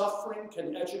that suffering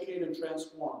can educate and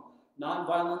transform.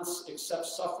 Nonviolence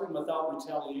accepts suffering without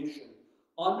retaliation.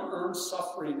 Unearned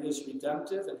suffering is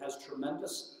redemptive and has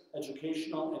tremendous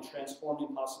educational and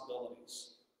transforming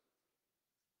possibilities.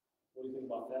 What do you think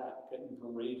about that? Getting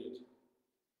berated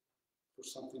for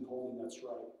something holy that's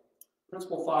right.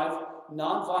 Principle five,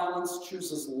 nonviolence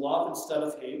chooses love instead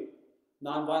of hate.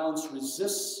 Nonviolence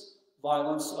resists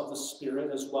violence of the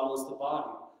spirit as well as the body.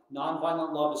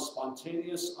 Nonviolent love is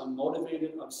spontaneous,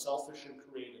 unmotivated, unselfish, and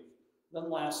creative. Then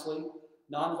lastly,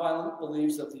 nonviolent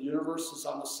believes that the universe is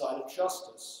on the side of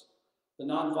justice. The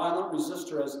nonviolent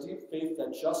resistor has deep faith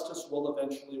that justice will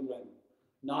eventually win.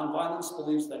 Nonviolence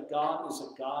believes that God is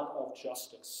a God of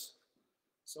justice.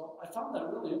 So I found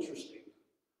that really interesting.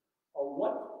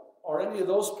 What are any of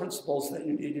those principles that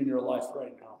you need in your life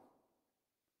right now?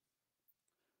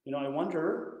 You know, I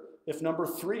wonder if number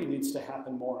three needs to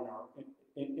happen more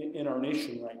in our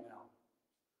nation right now.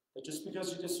 That just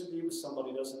because you disagree with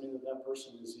somebody doesn't mean that that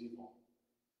person is evil.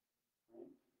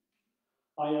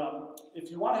 Right? If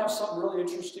you want to have something really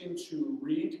interesting to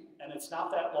read, and it's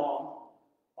not that long,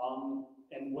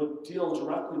 and would deal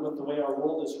directly with the way our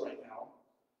world is right now,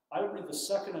 I would read the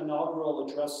second inaugural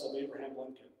address of Abraham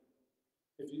Lincoln.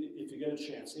 If you get a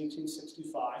chance,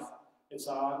 1865. It's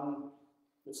on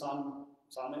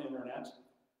the internet.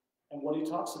 And what he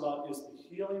talks about is the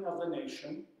healing of the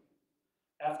nation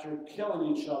after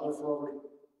killing each other for over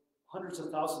hundreds of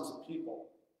thousands of people.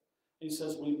 He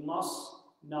says we must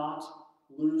not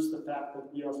lose the fact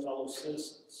that we are fellow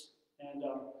citizens. And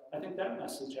I think that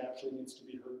message actually needs to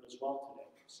be heard as well today.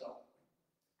 So,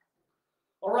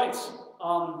 all right.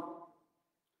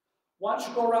 Why don't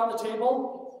you go around the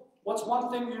table? What's one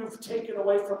thing you've taken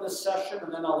away from this session,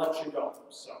 and then I'll let you go.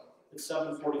 So, it's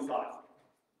 7:45.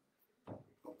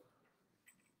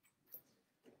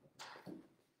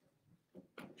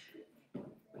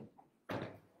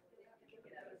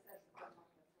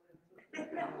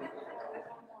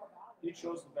 You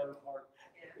chose the better part.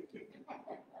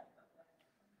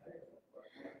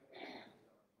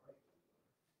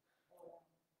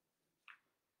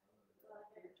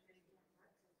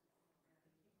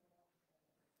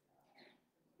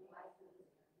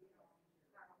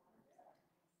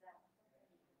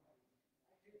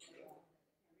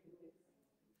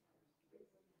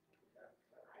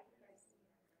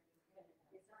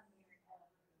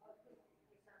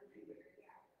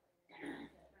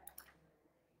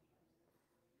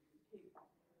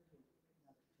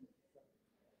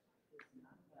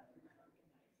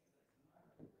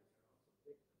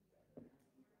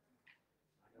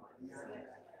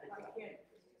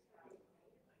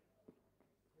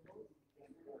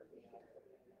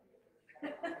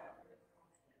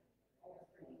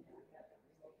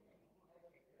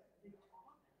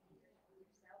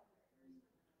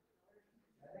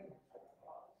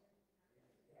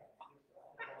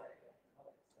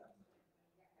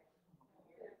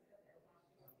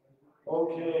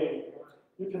 Okay,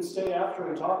 you can stay after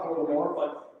and talk a little more,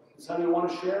 but does anyone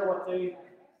want to share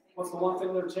what's the one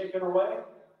thing they're taking away?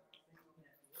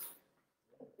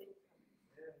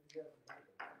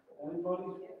 Anybody?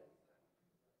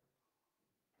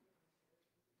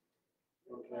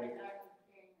 Okay.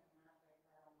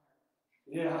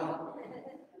 Yeah,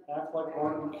 act like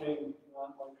Martin King,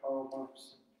 not like Karl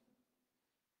Marx.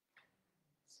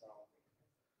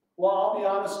 Well, I'll be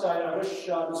honest, I wish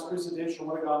this presentation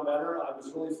would have gone better. I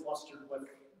was really flustered with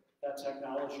that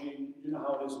technology. You know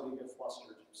how it is when you get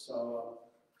flustered. So,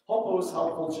 hope it was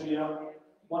helpful to you.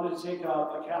 wanted to take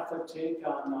a Catholic take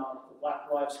on the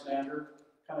Black Lives Matter,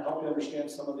 kind of help you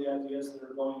understand some of the ideas that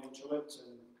are going into it.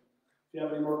 And if you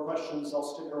have any more questions, I'll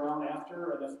stick around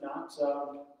after, and if not,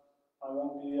 I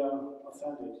won't be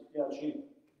offended. Yeah, Gene.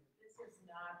 This is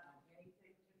not on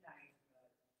anything tonight,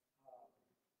 but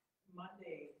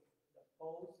Monday, the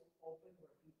polls opened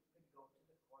where people could go to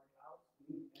the courthouse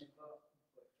and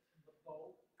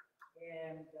vote.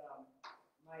 And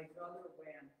my brother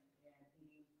went and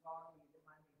he called me the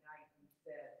Monday night and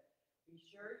said, be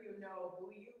sure you know who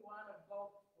you want to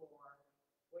vote for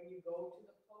when you go to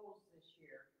the polls this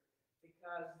year,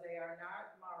 because they are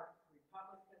not marked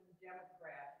Republican,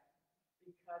 Democrat,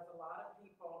 because a lot of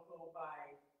people go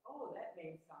by, oh, that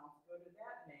name sounds good, or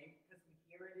that name, because we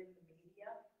hear it in the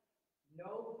media.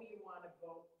 Know who you want to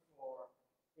vote for,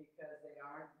 because they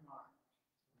aren't marked.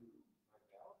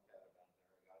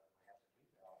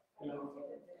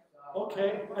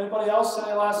 Okay, anybody else,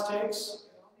 any last takes?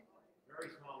 Very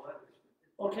small letters.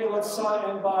 Okay, let's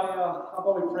end by, how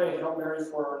about we pray, Hail Mary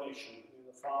for our nation. In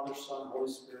the Father, Son, Holy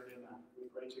Spirit, amen. We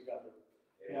pray together.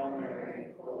 Hail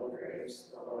Mary, full of grace,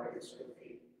 the Lord is with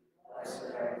thee.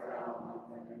 Blessed art thou among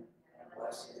women, and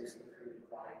blessed is the fruit of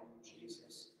thy womb,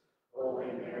 Jesus. Holy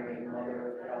Mary,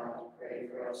 Mother of God, pray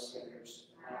for us sinners,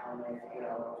 now and at the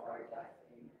hour of our death.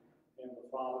 Amen. In the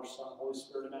Father, Son, Holy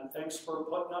Spirit, amen. Thanks for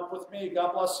putting up with me.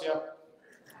 God bless you.